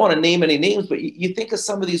 I don't want to name any names, but you think of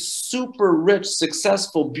some of these super rich,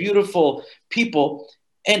 successful, beautiful people,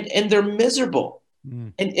 and they're miserable,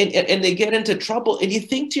 and they get into trouble, and you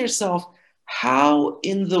think to yourself, how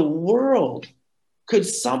in the world could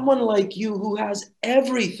someone like you, who has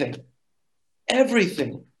everything,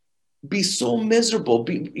 be so miserable,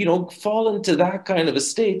 fall into that kind of a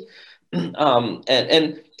state?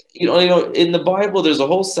 And in the Bible, there's a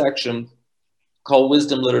whole section called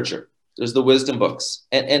wisdom literature. There's the wisdom books,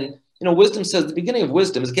 and wisdom says the beginning of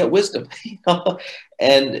wisdom is get wisdom.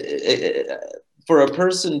 And for a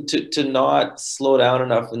person to not slow down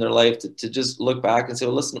enough in their life to just look back and say,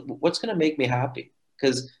 well, listen, what's going to make me happy?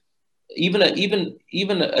 Because even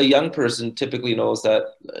a young person typically knows that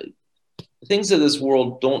things of this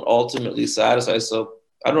world don't ultimately satisfy. So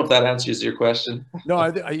I don't know if that answers your question. No,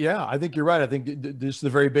 I think you're right. I think this is the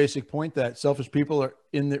very basic point, that selfish people are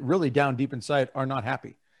really down deep inside are not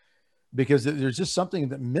happy, because there's just something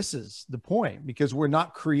that misses the point, because we're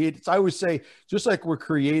not created. I always say, just like we're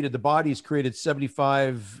created, the body is created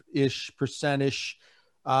 75-ish percent-ish.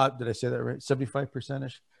 Did I say that right?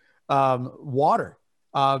 75%-ish water.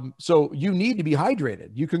 So you need to be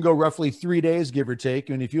hydrated. You can go roughly 3 days, give or take.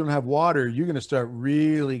 And if you don't have water, you're going to start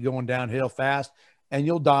really going downhill fast, and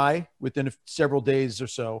you'll die within several days or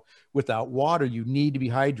so without water. You need to be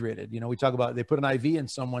hydrated. We talk about, they put an IV in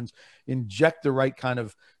someone's, inject the right kind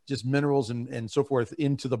of just minerals and so forth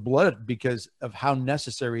into the blood, because of how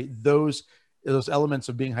necessary those elements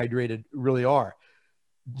of being hydrated really are.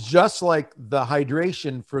 Just like the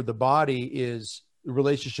hydration for the body is the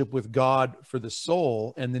relationship with God for the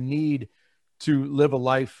soul, and the need to live a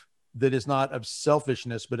life that is not of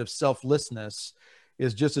selfishness, but of selflessness,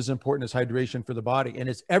 is just as important as hydration for the body.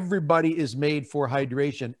 And everybody is made for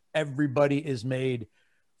hydration. Everybody is made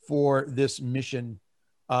for this mission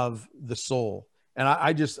of the soul. And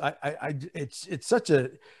it's such a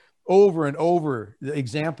over and over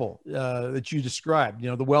example that you described.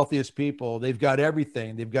 The wealthiest people, they've got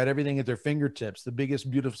everything. They've got everything at their fingertips, the biggest,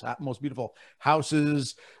 most beautiful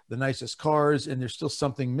houses, the nicest cars, and there's still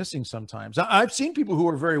something missing sometimes. I've seen people who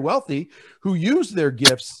are very wealthy who use their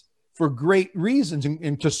gifts for great reasons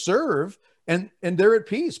and to serve, and they're at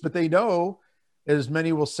peace, but they know, as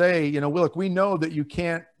many will say, look, we know that you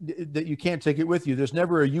can't take it with you. There's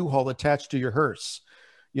never a U-Haul attached to your hearse.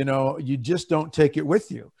 You just don't take it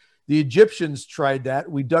with you. The Egyptians tried that.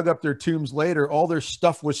 We dug up their tombs later. All their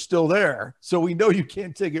stuff was still there. So we know you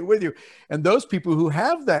can't take it with you. And those people who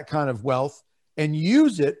have that kind of wealth and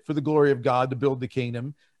use it for the glory of God to build the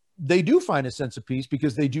kingdom, they do find a sense of peace,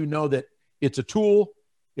 because they do know that it's a tool,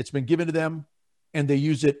 it's been given to them, and they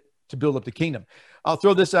use it to build up the kingdom. I'll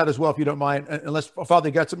throw this out as well, if you don't mind, unless, Father,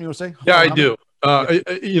 you got something you want to say? Yeah, I do.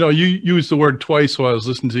 You used the word twice while I was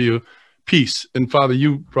listening to you, peace. And Father,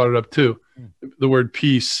 you brought it up too, the word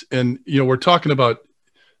peace. And, we're talking about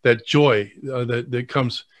that joy that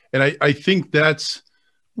comes. And I think that's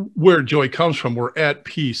where joy comes from. We're at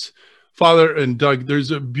peace. Father and Doug,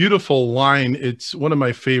 there's a beautiful line. It's one of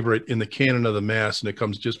my favorite in the canon of the Mass, and it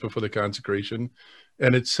comes just before the consecration.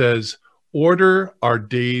 And it says, order our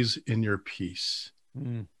days in your peace.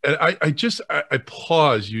 And I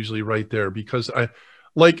pause usually right there, because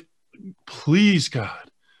please,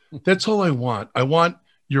 God, that's all I want. I want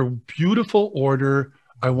your beautiful order.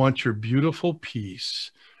 I want your beautiful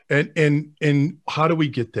peace. And how do we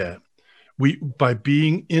get that? By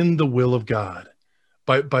being in the will of God,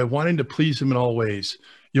 by wanting to please him in all ways.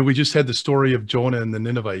 We just had the story of Jonah and the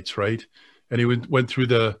Ninevites, right? And he went through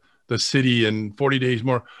the city in 40 days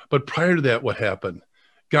more. But prior to that, what happened?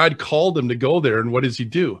 God called him to go there. And what does he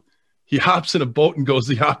do? He hops in a boat and goes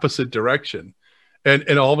the opposite direction.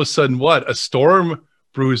 And all of a sudden, what? A storm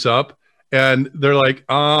brews up. And they're like,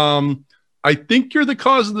 I think you're the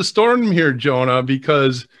cause of the storm here, Jonah,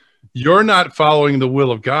 because you're not following the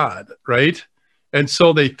will of God, right? And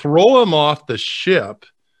so they throw him off the ship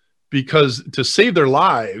to save their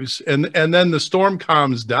lives. And then the storm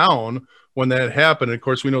calms down when that happened. And of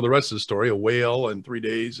course, we know the rest of the story, a whale in 3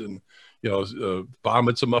 days, and,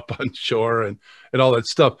 vomits him up on shore and all that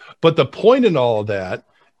stuff. But the point in all of that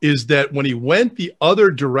is that when he went the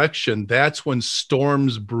other direction, that's when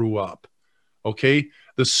storms brew up. Okay.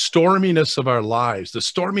 The storminess of our lives, the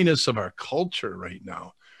storminess of our culture right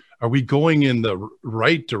now. Are we going in the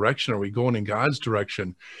right direction? Are we going in God's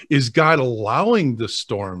direction? Is God allowing the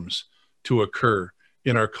storms to occur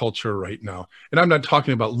in our culture right now? And I'm not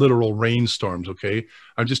talking about literal rainstorms, okay?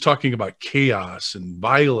 I'm just talking about chaos and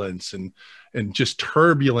violence and just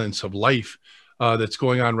turbulence of life that's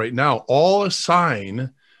going on right now. All a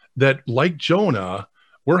sign that, like Jonah,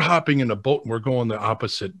 we're hopping in a boat and we're going the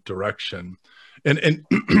opposite direction. And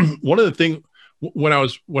one of the things, when I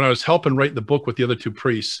was helping write the book with the other two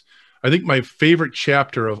priests, I think my favorite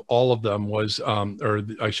chapter of all of them was, or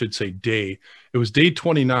I should say day, it was day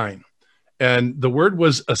 29. And the word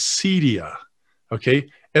was acedia. Okay.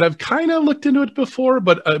 And I've kind of looked into it before,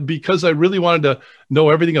 but because I really wanted to know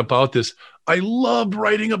everything about this, I loved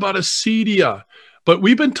writing about acedia. But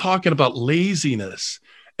we've been talking about laziness,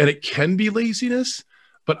 and it can be laziness,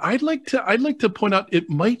 but I'd like to point out it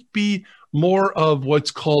might be more of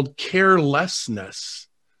what's called carelessness.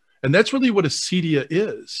 And that's really what acedia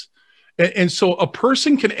is. And so a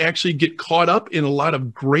person can actually get caught up in a lot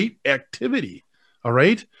of great activity, all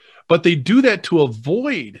right? But they do that to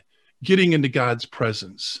avoid getting into God's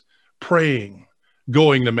presence, praying,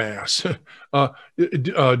 going to Mass,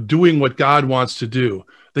 doing what God wants to do.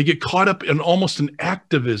 They get caught up in almost an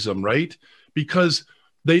activism, right? Because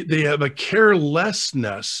they have a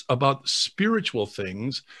carelessness about spiritual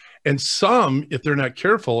things. And some, if they're not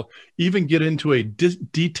careful, even get into a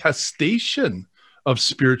detestation of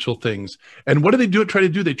spiritual things. And what do? Try to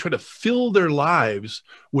do? They try to fill their lives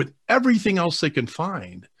with everything else they can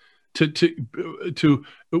find to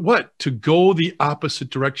go the opposite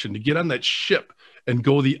direction, to get on that ship and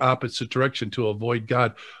go the opposite direction to avoid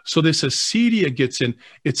God. So this acedia gets in.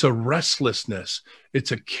 It's a restlessness.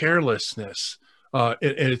 It's a carelessness. And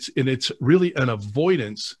it's really an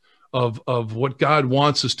avoidance of what God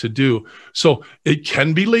wants us to do. So it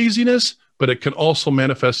can be laziness, but it can also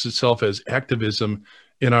manifest itself as activism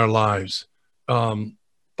in our lives.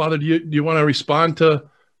 Father, do you want to respond to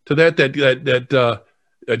that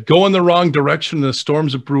go in the wrong direction, the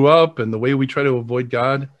storms that brew up, and the way we try to avoid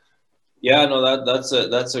God? Yeah, no, that's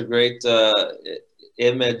a great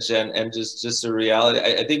image and just a reality.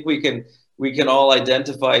 I think we can all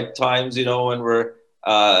identify times, when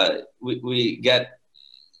we get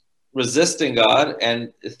resisting God,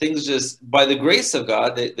 and things just by the grace of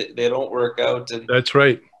God they don't work out. And that's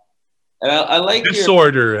right. And I like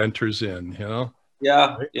disorder enters in,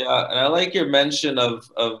 Yeah, right? Yeah, and I like your mention of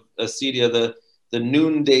acedia, the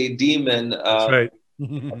noonday demon. That's right. I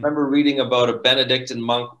remember reading about a Benedictine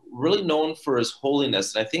monk, really known for his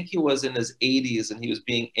holiness, and I think he was in his 80s, and he was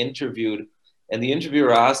being interviewed, and the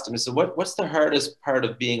interviewer asked him, he said, "What's the hardest part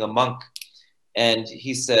of being a monk?" And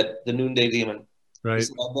he said, "The noonday demon." Right. He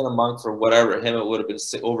said, "I've been a monk for whatever, him it would have been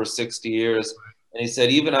over 60 years. And he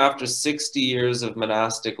said, even after 60 years of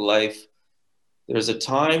monastic life, there's a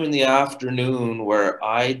time in the afternoon where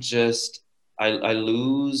I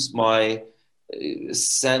lose my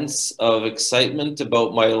sense of excitement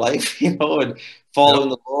about my life, and following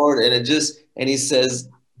the Lord. And and he says,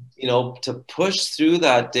 to push through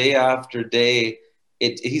that day after day,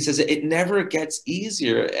 he says it never gets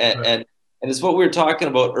easier. And it's what we were talking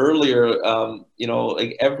about earlier.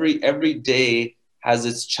 Like every day has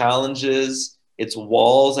its challenges, its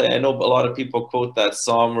walls. I know a lot of people quote that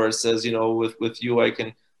psalm where it says, with you, I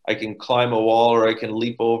can climb a wall, or I can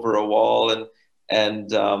leap over a wall.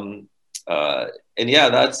 And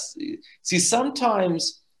yeah,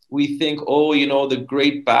 sometimes we think, the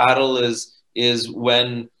great battle is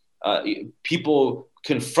when people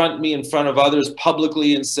confront me in front of others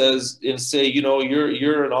publicly and say,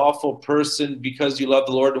 you're an awful person because you love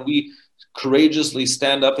the Lord, and we courageously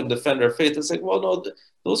stand up and defend our faith. It's like, well, no,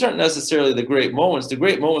 those aren't necessarily the great moments. The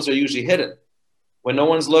great moments are usually hidden when no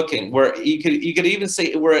one's looking, where you could even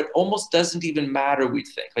say where it almost doesn't even matter. We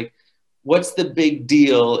think, like, what's the big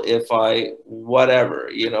deal if I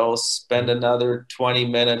spend another 20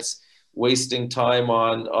 minutes wasting time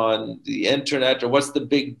on the internet, or what's the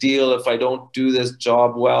big deal if I don't do this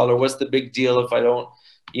job well, or what's the big deal if I don't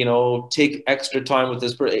take extra time with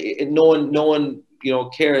this person? No one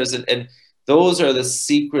cares. And those are the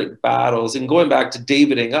secret battles. And going back to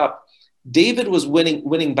Daviding up, David was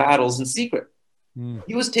winning battles in secret.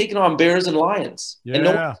 He was taking on bears and lions.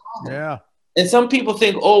 Yeah. And some people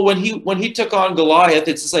think, when he took on Goliath,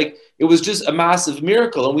 it's just like it was just a massive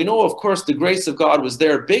miracle. And we know, of course, the grace of God was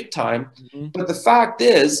there big time. Mm-hmm. But the fact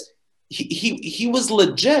is, he was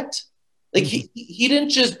legit. Like he didn't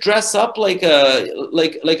just dress up like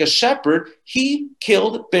a shepherd. He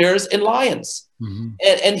killed bears and lions,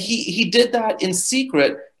 and he did that in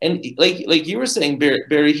secret. And like you were saying,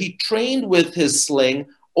 Barry, he trained with his sling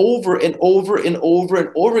over and over and over and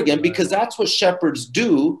over again, because that's what shepherds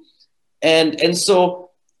do. And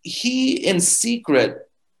so he in secret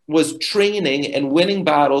was training and winning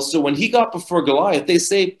battles. So when he got before Goliath, they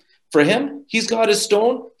say for him, he's got his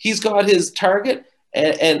stone, he's got his target,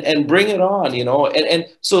 and bring it on, And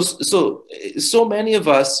so many of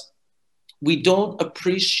us, we don't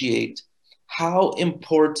appreciate how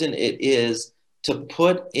important it is to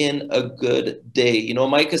put in a good day. You know,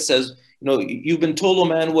 Micah says, you know, you've been told, oh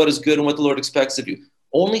man, what is good and what the Lord expects of you.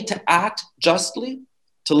 Only to act justly,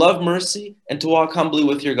 to love mercy, and to walk humbly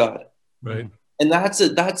with your God. Right. And that's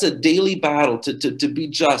a daily battle to be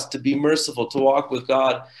just, to be merciful, to walk with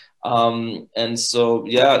God. And so,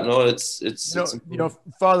 yeah, no, it's you know,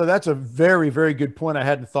 Father, that's a very, very good point. I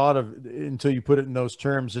hadn't thought of until you put it in those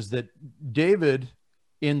terms, is that David,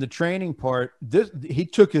 in the training part, he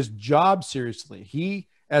took his job seriously. He,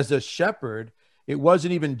 as a shepherd, it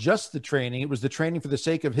wasn't even just the training. It was the training for the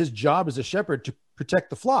sake of his job as a shepherd to protect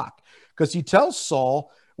the flock. Because he tells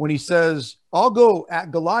Saul, when he says, I'll go at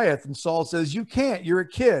Goliath, and Saul says, you can't, you're a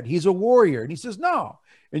kid. He's a warrior. And he says, no.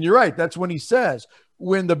 And you're right. That's when he says,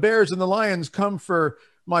 when the bears and the lions come for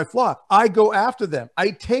my flock, I go after them.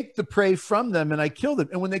 I take the prey from them and I kill them.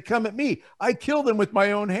 And when they come at me, I kill them with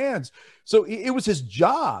my own hands. So it was his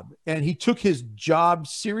job, and he took his job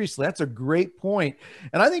seriously. That's a great point.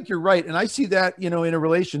 And I think you're right. And I see that, you know, in a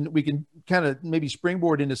relation, we can kind of maybe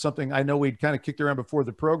springboard into something I know we'd kind of kicked around before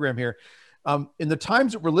the program here. In the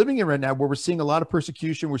times that we're living in right now, where we're seeing a lot of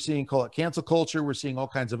persecution, we're seeing, call it cancel culture, we're seeing all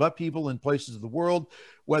kinds of upheaval in places of the world,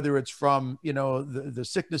 whether it's from, you know, the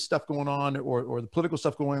sickness stuff going on or the political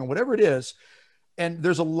stuff going on, whatever it is. And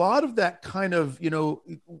there's a lot of that kind of, you know,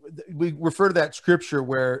 we refer to that scripture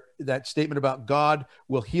where that statement about God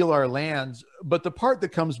will heal our lands. But the part that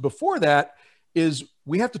comes before that is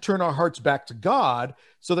we have to turn our hearts back to God.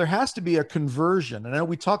 So there has to be a conversion. And I know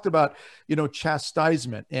we talked about, you know,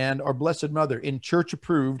 chastisement and our Blessed Mother in church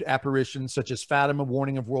approved apparitions such as Fatima,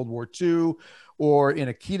 warning of World War II, or in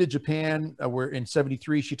Akita, Japan, where in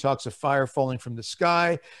 73, she talks of fire falling from the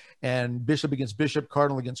sky, and bishop against bishop,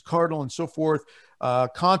 cardinal against cardinal, and so forth,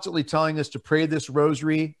 constantly telling us to pray this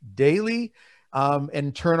rosary daily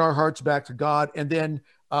and turn our hearts back to God. And then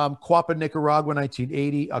Cuapa, Nicaragua,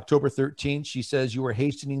 1980, October 13th, she says, you are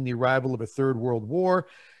hastening the arrival of a third world war.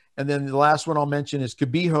 And then the last one I'll mention is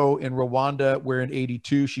Kibeho in Rwanda, where in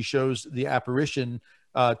 82, she shows the apparition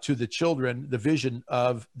to the children, the vision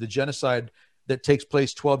of the genocide that takes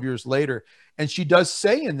place 12 years later. And she does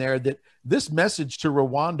say in there that this message to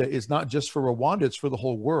Rwanda is not just for Rwanda, it's for the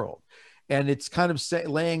whole world. And it's kind of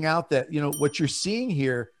laying out that, you know, what you're seeing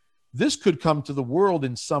here, this could come to the world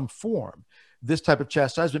in some form, this type of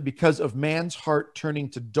chastisement, because of man's heart turning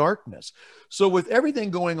to darkness. So with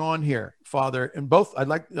everything going on here, Father, and both, I'd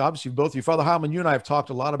like, obviously both of you, Father Heilman, you and I have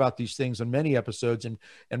talked a lot about these things on many episodes,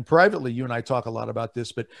 and privately, you and I talk a lot about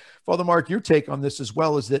this, but Father Mark, your take on this as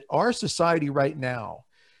well is that our society right now,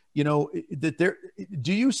 you know, that there,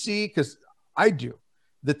 do you see, because I do,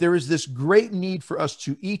 that there is this great need for us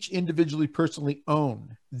to each individually, personally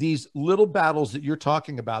own these little battles that you're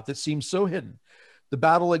talking about that seem so hidden. The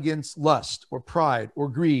battle against lust or pride or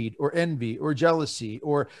greed or envy or jealousy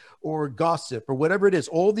or gossip or whatever it is,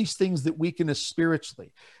 all these things that weaken us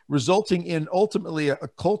spiritually, resulting in ultimately a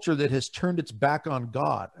culture that has turned its back on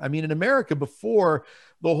God. I mean, in America, before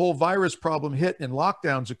the whole virus problem hit and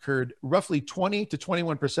lockdowns occurred, roughly 20 to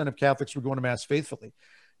 21% of Catholics were going to Mass faithfully.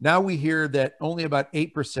 Now we hear that only about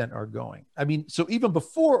 8% are going. I mean, so even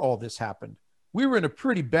before all this happened, we were in a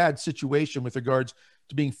pretty bad situation with regards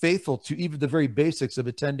to being faithful to even the very basics of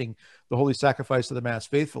attending the holy sacrifice of the Mass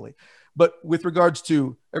faithfully. But with regards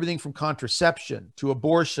to everything from contraception to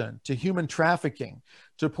abortion to human trafficking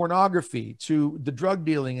to pornography to the drug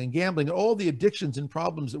dealing and gambling, all the addictions and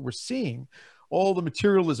problems that we're seeing, all the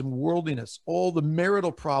materialism, worldliness, all the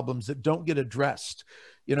marital problems that don't get addressed.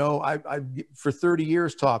 You know, I've for 30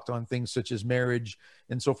 years talked on things such as marriage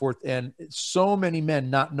and so forth, and so many men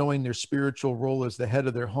not knowing their spiritual role as the head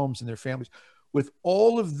of their homes and their families. With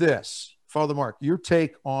all of this, Father Mark, your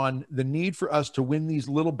take on the need for us to win these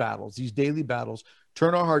little battles, these daily battles,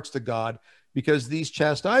 turn our hearts to God, because these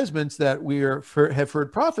chastisements that we have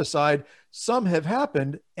heard prophesied, some have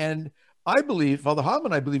happened. And I believe, Father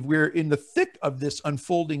Heilman, I believe we're in the thick of this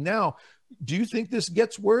unfolding now. Do you think this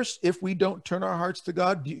gets worse if we don't turn our hearts to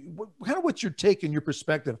God? What's your take and your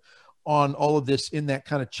perspective on all of this in that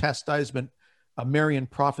kind of chastisement, Marian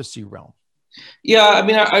prophecy realm? Yeah, I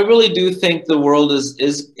mean, I really do think the world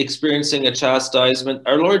is experiencing a chastisement.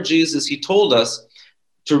 Our Lord Jesus, he told us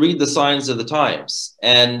to read the signs of the times.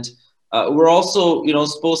 And we're also, you know,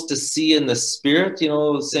 supposed to see in the spirit. You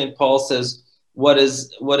know, St. Paul says, what is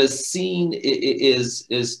seen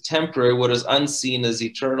is temporary, what is unseen is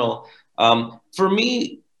eternal. For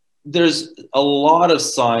me, there's a lot of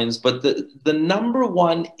signs, but the number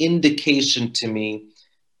one indication to me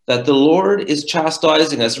that the Lord is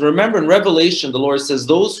chastising us. Remember, in Revelation, the Lord says,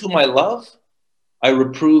 those whom I love, I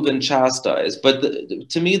reprove and chastise. But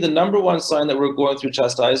to me, the number one sign that we're going through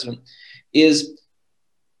chastisement is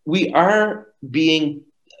we are being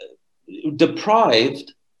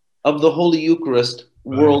deprived of the Holy Eucharist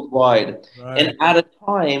worldwide. Right. And at a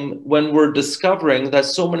time when we're discovering that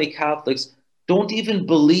so many Catholics don't even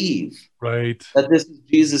believe that this is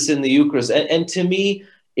Jesus in the Eucharist. And to me,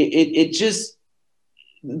 it just,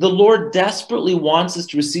 the Lord desperately wants us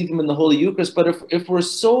to receive him in the Holy Eucharist. But if we're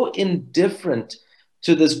so indifferent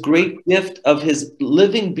to this great gift of his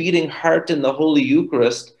living, beating heart in the Holy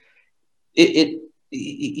Eucharist,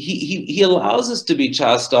 he allows us to be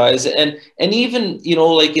chastised. And even, you know,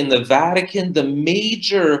 like in the Vatican, the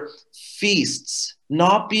major feasts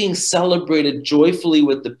not being celebrated joyfully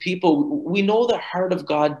with the people, we know the heart of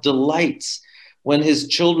God delights when his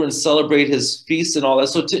children celebrate his feasts and all that.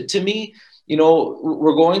 So to me, you know,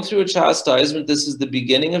 we're going through a chastisement. This is the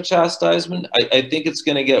beginning of chastisement. I think it's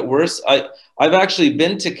going to get worse. I've actually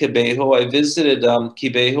been to Kibeho. I visited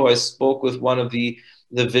Kibeho. I spoke with one of the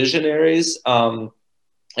visionaries. And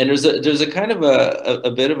there's a kind of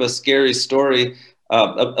a bit of a scary story.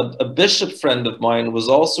 A bishop friend of mine was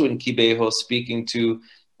also in Kibeho speaking to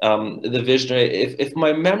the visionary. If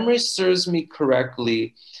my memory serves me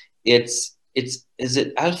correctly, is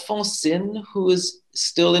it Alphonsine who is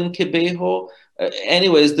still in Kibeho?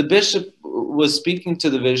 Anyways, the bishop was speaking to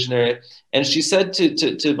the visionary, and she said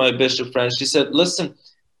to my bishop friend, she said, listen,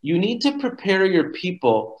 you need to prepare your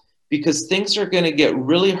people because things are going to get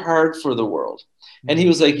really hard for the world. And he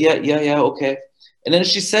was like, yeah, okay. And then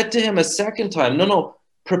she said to him a second time, no,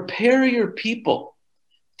 prepare your people.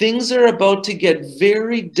 Things are about to get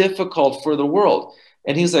very difficult for the world.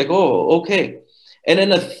 And he's like, oh, okay. And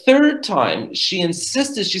then a third time, she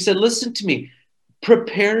insisted, she said, listen to me,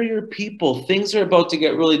 prepare your people. Things are about to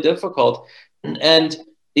get really difficult. And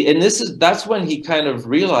that's when he kind of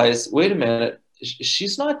realized, wait a minute,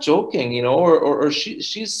 she's not joking, you know, or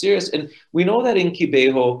she's serious. And we know that in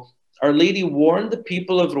Kibeho, Our Lady warned the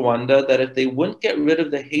people of Rwanda that if they wouldn't get rid of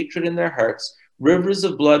the hatred in their hearts, rivers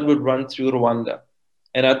of blood would run through Rwanda.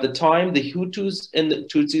 And at the time, the Hutus and the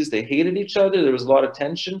Tutsis, they hated each other. There was a lot of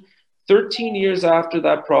tension. 13 years after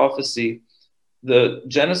that prophecy, the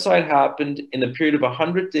genocide happened. In a period of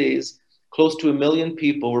 100 days, close to 1 million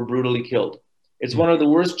people were brutally killed. It's one of the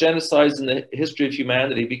worst genocides in the history of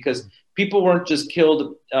humanity because people weren't just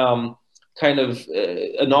killed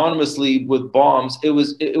anonymously with bombs. It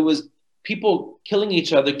was people killing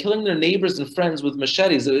each other, killing their neighbors and friends with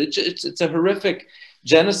machetes. It's a horrific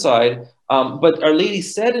genocide. But Our Lady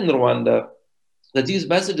said in Rwanda that these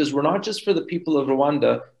messages were not just for the people of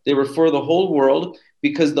Rwanda, they were for the whole world,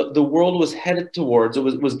 because the world was headed towards,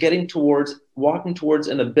 walking towards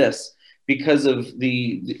an abyss because of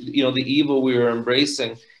the evil we were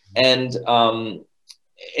embracing. And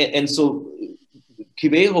so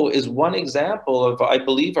Kibeho is one example of, I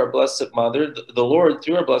believe, our Blessed Mother, the Lord,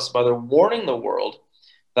 through our Blessed Mother, warning the world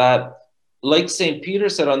that, like St. Peter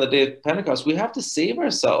said on the day of Pentecost, we have to save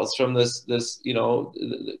ourselves from this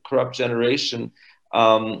corrupt generation.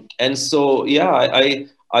 And so,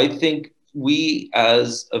 I think we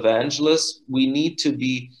as evangelists, we need to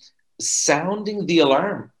be sounding the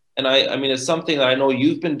alarm. And I mean, it's something that I know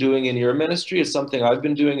you've been doing in your ministry. It's something I've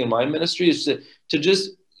been doing in my ministry, is to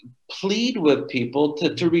just plead with people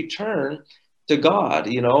to return to God,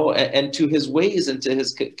 and to his ways and to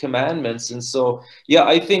his commandments. And so,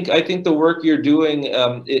 I think the work you're doing,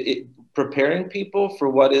 preparing people for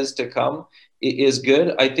what is to come, is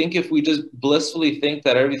good. I think if we just blissfully think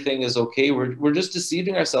that everything is okay, we're just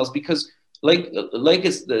deceiving ourselves, because like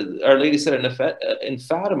Our Lady said in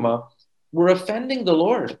Fatima, we're offending the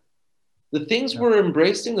Lord. The things we're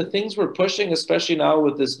embracing, the things we're pushing, especially now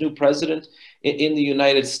with this new president in the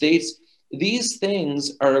United States, these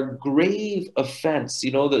things are a grave offense.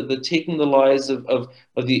 The taking the lives of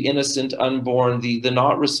the innocent unborn, the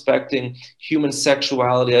not respecting human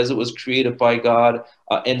sexuality as it was created by God,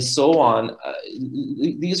 and so on.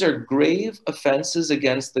 These are grave offenses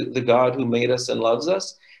against the God who made us and loves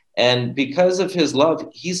us. And because of his love,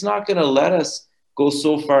 he's not going to let us go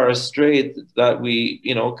so far astray that we,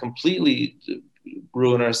 completely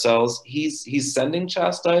ruin ourselves. He's sending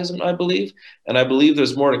chastisement, I believe, and I believe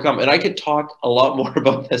there's more to come. And I could talk a lot more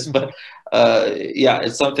about this, but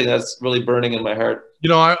it's something that's really burning in my heart.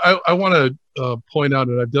 I want to point out,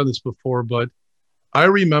 and I've done this before, but I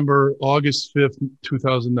remember August 5th,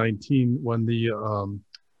 2019, when the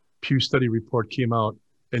Pew Study report came out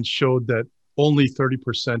and showed that only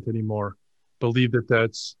 30% anymore believe that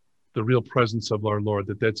that's the real presence of our Lord,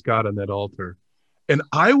 that's God on that altar. And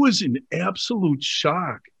I was in absolute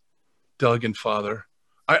shock, Doug and Father.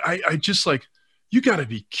 I just like, you got to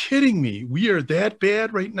be kidding me. We are that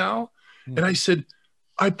bad right now? And I said,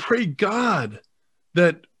 I pray God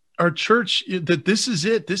that our church that this is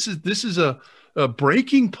it. This is a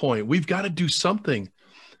breaking point. We've got to do something.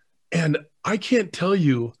 And I can't tell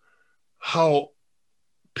you how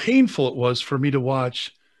painful it was for me to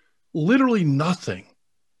watch literally nothing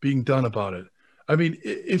being done about it. I mean,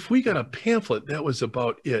 if we got a pamphlet, that was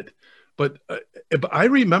about it. But I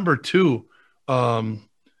remember too,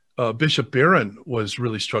 Bishop Barron was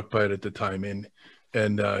really struck by it at the time,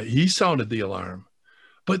 and he sounded the alarm.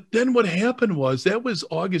 But then what happened was, that was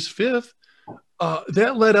August 5th.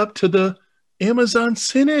 That led up to the Amazon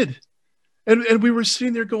Synod. And we were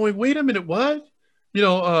sitting there going, wait a minute, what?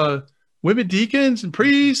 Women deacons and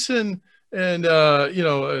priests and come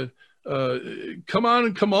on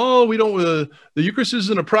and come all. We don't, the Eucharist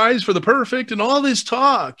isn't a prize for the perfect, and all this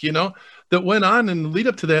talk, that went on and lead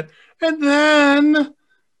up to that. And then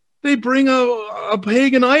they bring a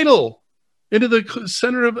pagan idol into the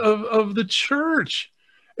center of the church.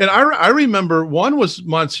 And I remember one was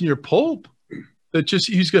Monsignor Pope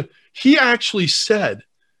that he actually said,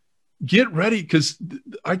 get ready, because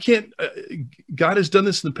I can't, God has done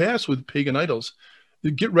this in the past with pagan idols.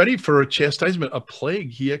 Get ready for a chastisement, a plague.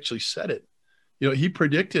 He actually said it. He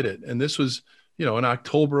predicted it. And this was, in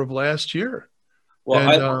October of last year.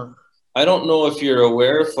 Well, I don't know if you're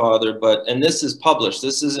aware, Father, and this is published.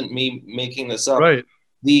 This isn't me making this up. Right.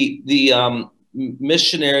 The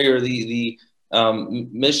missionary or the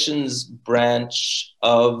missions branch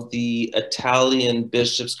of the Italian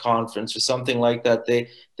Bishops' Conference or something like that, they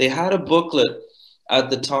had a booklet at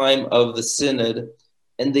the time of the synod,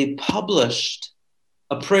 and they published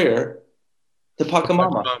a prayer to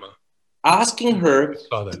Pachamama, asking her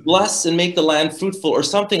to bless and make the land fruitful or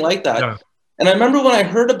something like that. Yeah. And I remember when I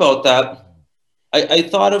heard about that, I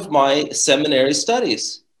thought of my seminary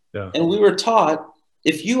studies. Yeah. And we were taught,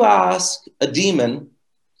 if you ask a demon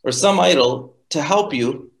or some idol to help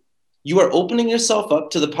you, you are opening yourself up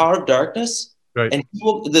to the power of darkness. Right. And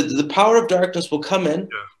the power of darkness will come in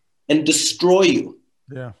and destroy you.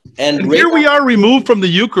 Yeah. And here we are removed from the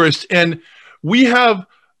Eucharist, and we have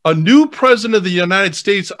a new president of the United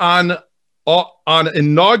States on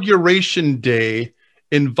Inauguration Day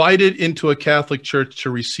invited into a Catholic church to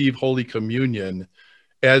receive Holy Communion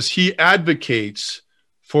as he advocates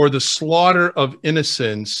for the slaughter of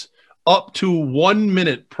innocents up to 1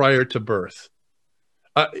 minute prior to birth.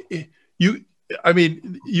 You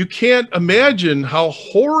can't imagine how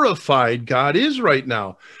horrified God is right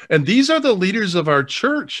now. And these are the leaders of our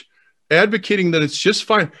church advocating that it's just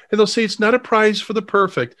fine. And they'll say it's not a prize for the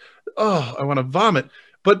perfect. Oh, I want to vomit.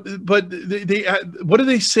 But they what are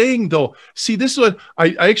they saying though? See, this is what I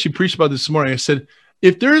actually preached about this morning. I said,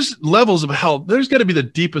 if there's levels of hell, there's got to be the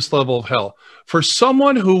deepest level of hell for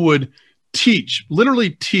someone who would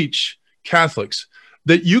literally teach Catholics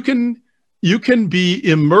that you can be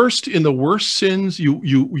immersed in the worst sins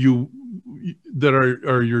that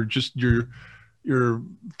are your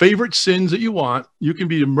favorite sins that you want. You can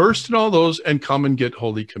be immersed in all those and come and get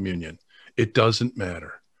Holy Communion. It doesn't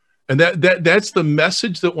matter. And that's the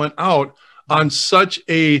message that went out on such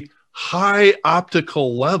a high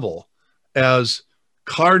optical level as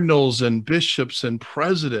cardinals and bishops and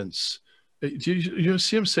presidents. Do you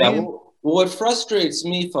see what I'm saying? Yeah, well, what frustrates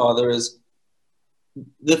me, Father, is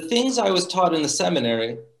the things I was taught in the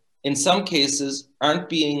seminary, in some cases, aren't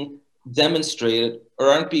being demonstrated or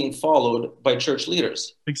aren't being followed by church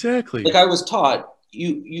leaders. Exactly. Like I was taught,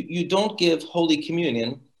 you don't give Holy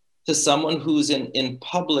Communion to someone who's in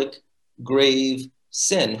public grave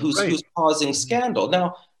sin, who's causing scandal.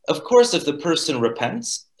 Now, of course, if the person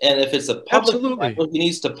repents, and if it's a public scandal, he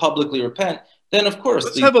needs to publicly repent, then of course.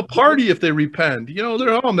 Let's have a party if they repent.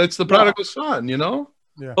 They're home. That's the prodigal son,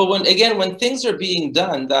 Yeah. But when things are being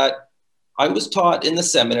done that I was taught in the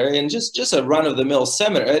seminary, and just a run-of-the-mill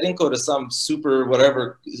seminary, I didn't go to some super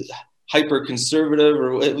whatever hyper conservative,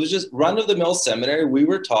 or it was just run-of-the-mill seminary. We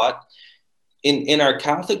were taught in our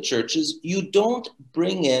Catholic churches, you don't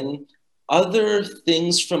bring in other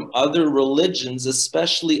things from other religions,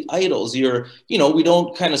 especially idols. we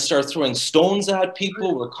don't kind of start throwing stones at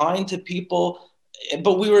people. We're kind to people.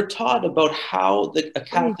 But we were taught about how a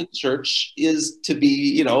Catholic church is to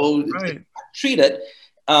be, treated.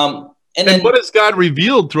 And what has God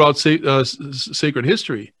revealed throughout sacred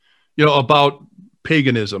history, about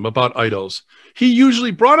paganism, about idols? He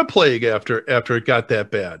usually brought a plague after it got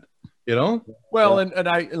that bad. Well, and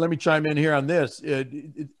let me chime in here on this.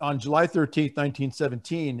 On July 13th,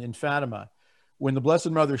 1917 in Fatima, when the Blessed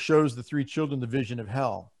Mother shows the three children the vision of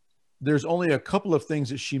hell, there's only a couple of things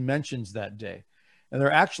that she mentions that day. And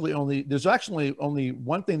there's actually only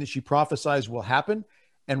one thing that she prophesies will happen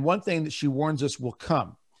and one thing that she warns us will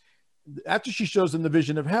come. after she shows them the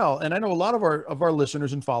vision of hell, and I know a lot of our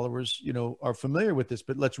listeners and followers, you know, are familiar with this,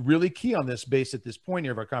 but let's really key on this base at this point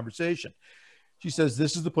here of our conversation. She says,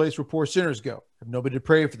 this is the place where poor sinners go, have nobody to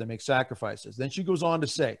pray for them, make sacrifices. Then she goes on to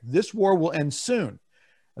say, this war will end soon.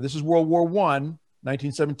 Now, this is World War I,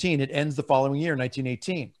 1917. It ends the following year,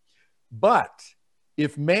 1918. But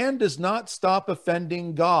if man does not stop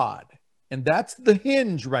offending God, and that's the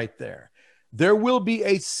hinge right there, there will be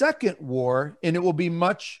a second war, and it will be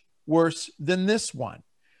much worse than this one.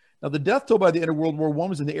 Now, the death toll by the end of World War I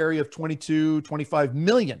was in the area of 22, 25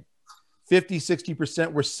 million. 50,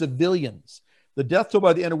 60% were civilians. The death toll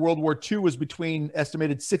by the end of World War II was between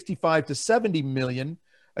estimated 65 to 70 million.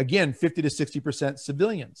 Again, 50 to 60%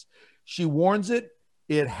 civilians. She warns it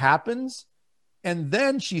happens. And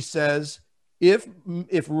then she says, if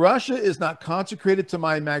Russia is not consecrated to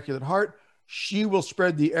my Immaculate Heart, she will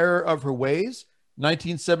spread the error of her ways.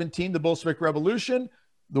 1917, the Bolshevik Revolution,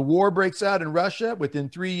 the war breaks out in Russia. Within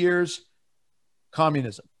 3 years,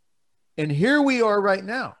 communism. And here we are right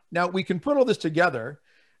now. Now, we can put all this together,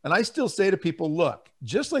 and I still say to people, look,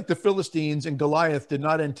 just like the Philistines and Goliath did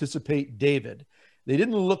not anticipate David, they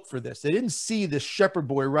didn't look for this. They didn't see this shepherd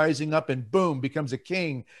boy rising up and boom, becomes a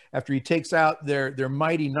king after he takes out their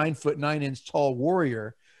mighty 9'9" tall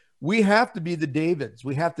warrior. We have to be the Davids.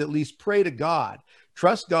 We have to at least pray to God,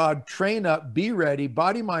 trust God, train up, be ready,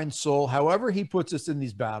 body, mind, soul, however he puts us in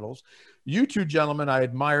these battles. You two gentlemen, I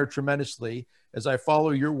admire tremendously as I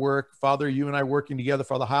follow your work. Father, you and I working together,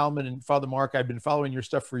 Father Heilman and Father Mark, I've been following your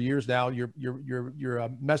stuff for years now. Your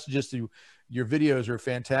messages through your videos are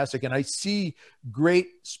fantastic. And I see great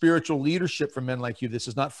spiritual leadership from men like you. This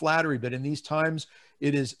is not flattery, but in these times,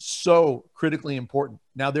 it is so critically important.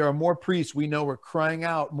 Now, there are more priests we know are crying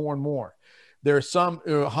out more and more. There are some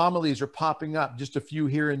homilies are popping up, just a few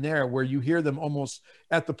here and there, where you hear them almost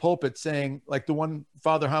at the pulpit saying, like the one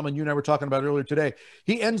Father Heilman you and I were talking about earlier today,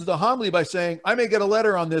 he ends the homily by saying, I may get a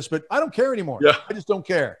letter on this, but I don't care anymore. Yeah. I just don't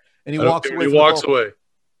care. And he walks away. He walks away.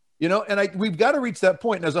 You know, and we've got to reach that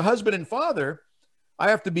point. And as a husband and father,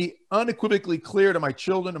 I have to be unequivocally clear to my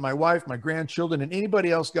children, to my wife, my grandchildren, and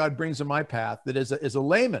anybody else God brings in my path that as a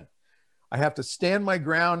layman, I have to stand my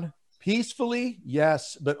ground peacefully,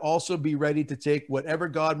 yes, but also be ready to take whatever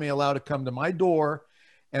God may allow to come to my door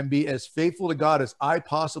and be as faithful to God as I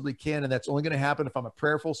possibly can. And that's only going to happen if I'm a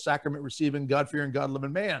prayerful, sacrament-receiving, God-fearing,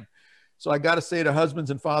 God-loving man. So I got to say to husbands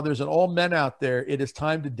and fathers and all men out there, it is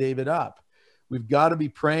time to David up. We've got to be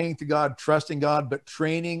praying to God, trusting God, but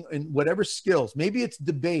training in whatever skills. Maybe it's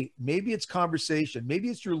debate. Maybe it's conversation. Maybe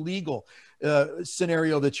it's your legal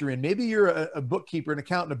scenario that you're in. Maybe you're a bookkeeper, an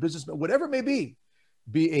accountant, a businessman, whatever it may be.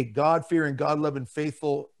 Be a God-fearing, God-loving,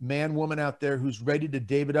 faithful man, woman out there who's ready to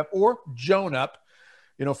David up or Joan up.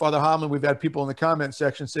 You know, Father Heilman, we've had people in the comment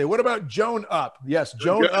section say, what about Joan up? Yes,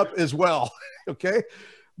 Joan up as well. Okay.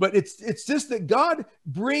 But it's just that God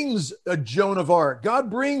brings a Joan of Arc. God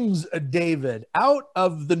brings a David out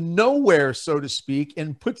of the nowhere, so to speak,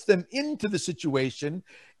 and puts them into the situation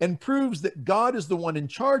and proves that God is the one in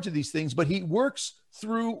charge of these things, but he works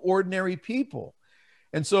through ordinary people.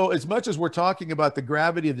 And so as much as we're talking about the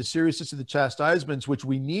gravity of the seriousness of the chastisements, which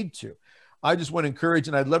we need to, I just want to encourage,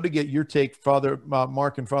 and I'd love to get your take, Father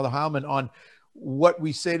Mark and Father Heilman, on what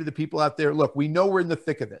we say to the people out there. Look, we know we're in the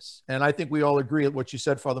thick of this. And I think we all agree at what you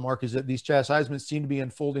said, Father Mark, is that these chastisements seem to be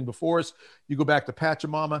unfolding before us. You go back to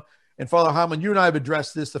Pachamama. And Father Heilman, you and I have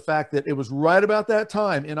addressed this, the fact that it was right about that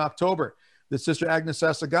time in October that Sister Agnes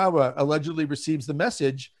Sasagawa allegedly receives the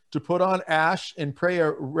message to put on ash and pray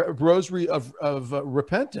a rosary of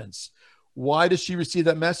repentance. Why does she receive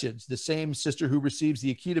that message? The same sister who receives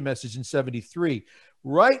the Akita message in 73,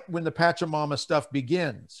 right when the Pachamama stuff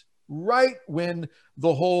begins, right when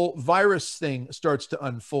the whole virus thing starts to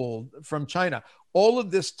unfold from China. All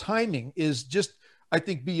of this timing is just, I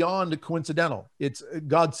think, beyond coincidental. It's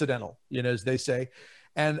Godcidental, you know, as they say.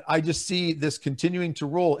 And I just see this continuing to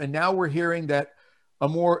roll. And now we're hearing that a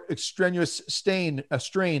more extraneous strain,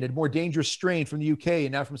 a more dangerous strain from the UK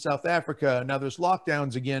and now from South Africa. And now there's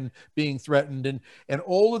lockdowns again being threatened. And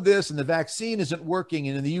all of this, and the vaccine isn't working.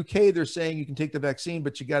 And in the UK, they're saying you can take the vaccine,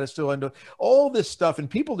 but you got to still end up all this stuff. And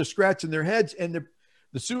people are scratching their heads, and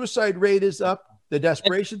the suicide rate is up. The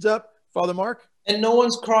desperation's up. Father Mark? And no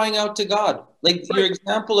one's crying out to God. Like your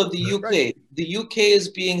example of the UK, right. The UK is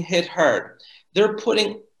being hit hard. They're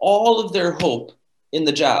putting all of their hope in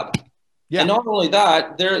the jab. Yeah. And not only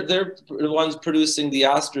that, they're the ones producing the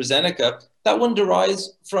AstraZeneca. That one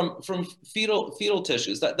derives from fetal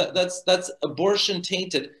tissues. That's abortion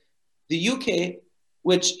tainted. The UK,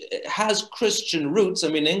 which has Christian roots, I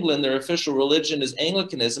mean, England, their official religion is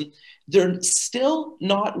Anglicanism. They're still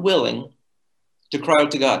not willing to cry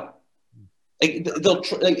out to God. Like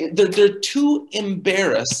they're too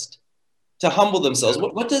embarrassed to humble themselves.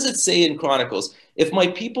 What does it say in Chronicles? If my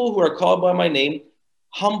people who are called by my name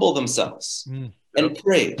humble themselves and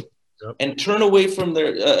pray and turn away from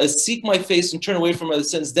their, seek my face and turn away from their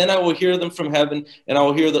sins, then I will hear them from heaven and I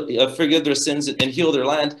will forgive their sins and heal their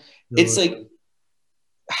land. It's like,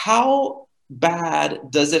 how bad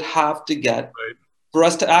does it have to get for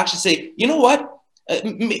us to actually say, you know what?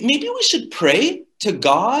 Maybe we should pray to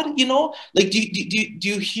God, you know? Like, do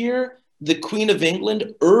you hear the Queen of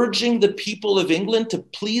England urging the people of England to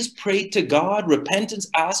please pray to God, repentance,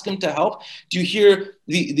 ask him to help? Do you hear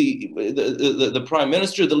the Prime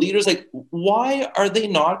Minister, the leaders, like, why are they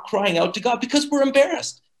not crying out to God? Because we're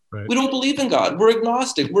embarrassed. Right. We don't believe in God. We're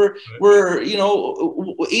agnostic. We're you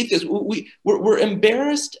know, atheists. We're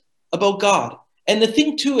embarrassed about God. And the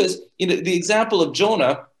thing too is, you know, the example of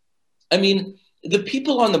Jonah, I mean, the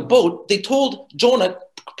people on the boat, they told Jonah,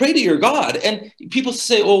 pray to your God. And people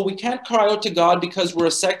say, oh, we can't cry out to God because we're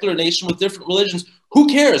a secular nation with different religions. Who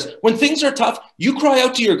cares? When things are tough, you cry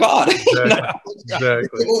out to your God.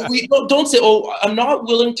 Exactly. We don't say, oh, I'm not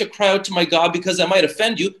willing to cry out to my God because I might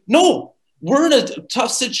offend you. No, we're in a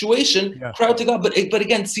tough situation. Cry out to God. But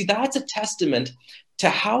again, see, that's a testament to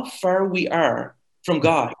how far we are from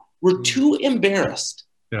God. We're too embarrassed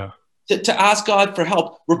to ask God for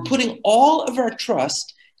help. We're putting all of our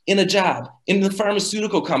trust in a jab, in the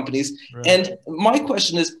pharmaceutical companies. Right. And my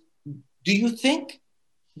question is, do you think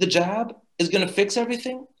the jab is going to fix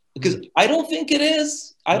everything? Because I don't think it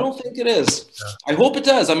is. I don't think it is. I hope it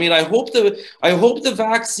does. I mean, I hope the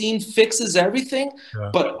vaccine fixes everything,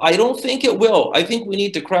 but I don't think it will. I think we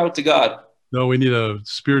need to cry out to God. No, we need a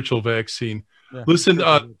spiritual vaccine. Listen,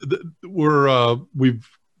 we've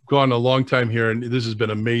gone a long time here, and this has been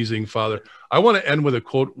amazing, Father. I want to end with a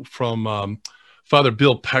quote from Father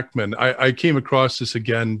Bill Peckman. I came across this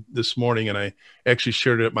again this morning, and I actually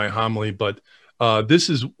shared it at my homily, but this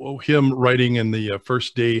is him writing in the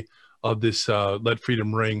first day of this Let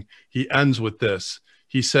Freedom Ring. He ends with this.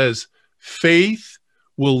 He says, faith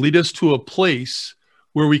will lead us to a place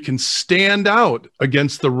where we can stand out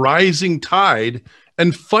against the rising tide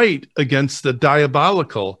and fight against the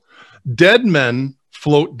diabolical. Dead men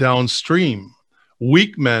float downstream.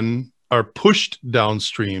 Weak men are pushed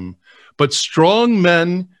downstream. But strong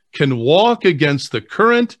men can walk against the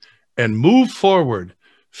current and move forward.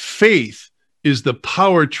 Faith is the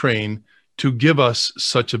powertrain to give us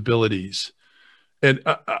such abilities. And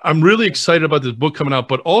I'm really excited about this book coming out,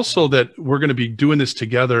 but also that we're going to be doing this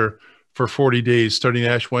together for 40 days, starting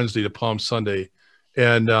Ash Wednesday to Palm Sunday.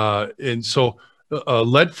 And so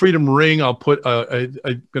Let Freedom Ring, I'll put, I'm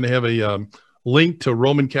going to have a link to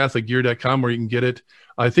RomanCatholicGear.com where you can get it.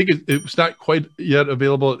 I think it's not quite yet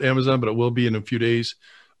available at Amazon, but it will be in a few days.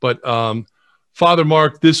 But Father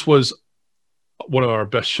Mark, this was one of our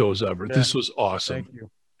best shows ever. Yeah. This was awesome. Thank you.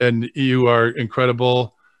 And you are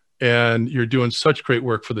incredible, and you're doing such great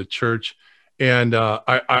work for the church. And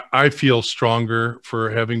I feel stronger for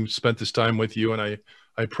having spent this time with you. And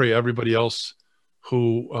I pray everybody else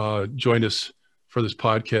who joined us for this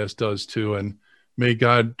podcast does too. And may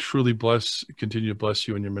God truly continue to bless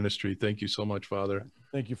you in your ministry. Thank you so much, Father.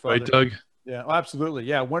 Thank you, Father. Right, Doug? Yeah, absolutely.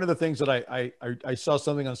 Yeah. One of the things that I saw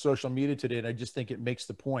something on social media today, and I just think it makes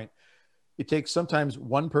the point. It takes sometimes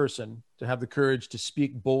one person to have the courage to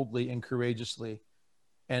speak boldly and courageously,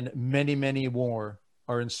 and many, many more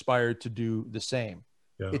are inspired to do the same.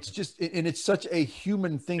 Yeah. It's just, and it's such a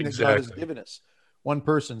human thing that God has given us. One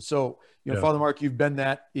person. So, you know, Father Mark, you've been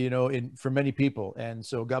that, you know, for many people. And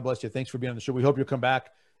so God bless you. Thanks for being on the show. We hope you'll come back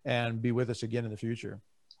and be with us again in the future.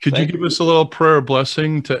 Could you give us a little prayer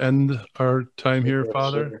blessing to end our time here,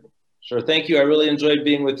 Father? Sure. Thank you. I really enjoyed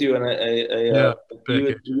being with you, and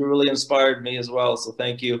you really inspired me as well. So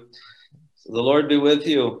thank you. So the Lord be with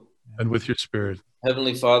you. And with your spirit.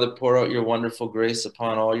 Heavenly Father, pour out your wonderful grace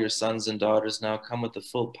upon all your sons and daughters now. Come with the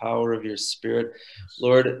full power of your spirit.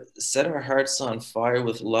 Lord, set our hearts on fire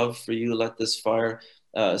with love for you. Let this fire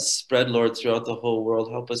spread, Lord, throughout the whole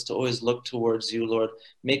world. Help us to always look towards you, Lord.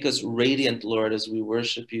 Make us radiant, Lord, as we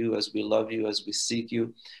worship you, as we love you, as we seek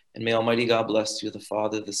you. And may Almighty God bless you, the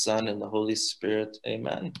Father, the Son, and the Holy Spirit.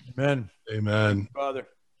 Amen. Amen. Amen. Father.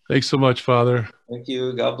 Thanks so much, Father. Thank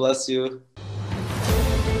you. God bless you.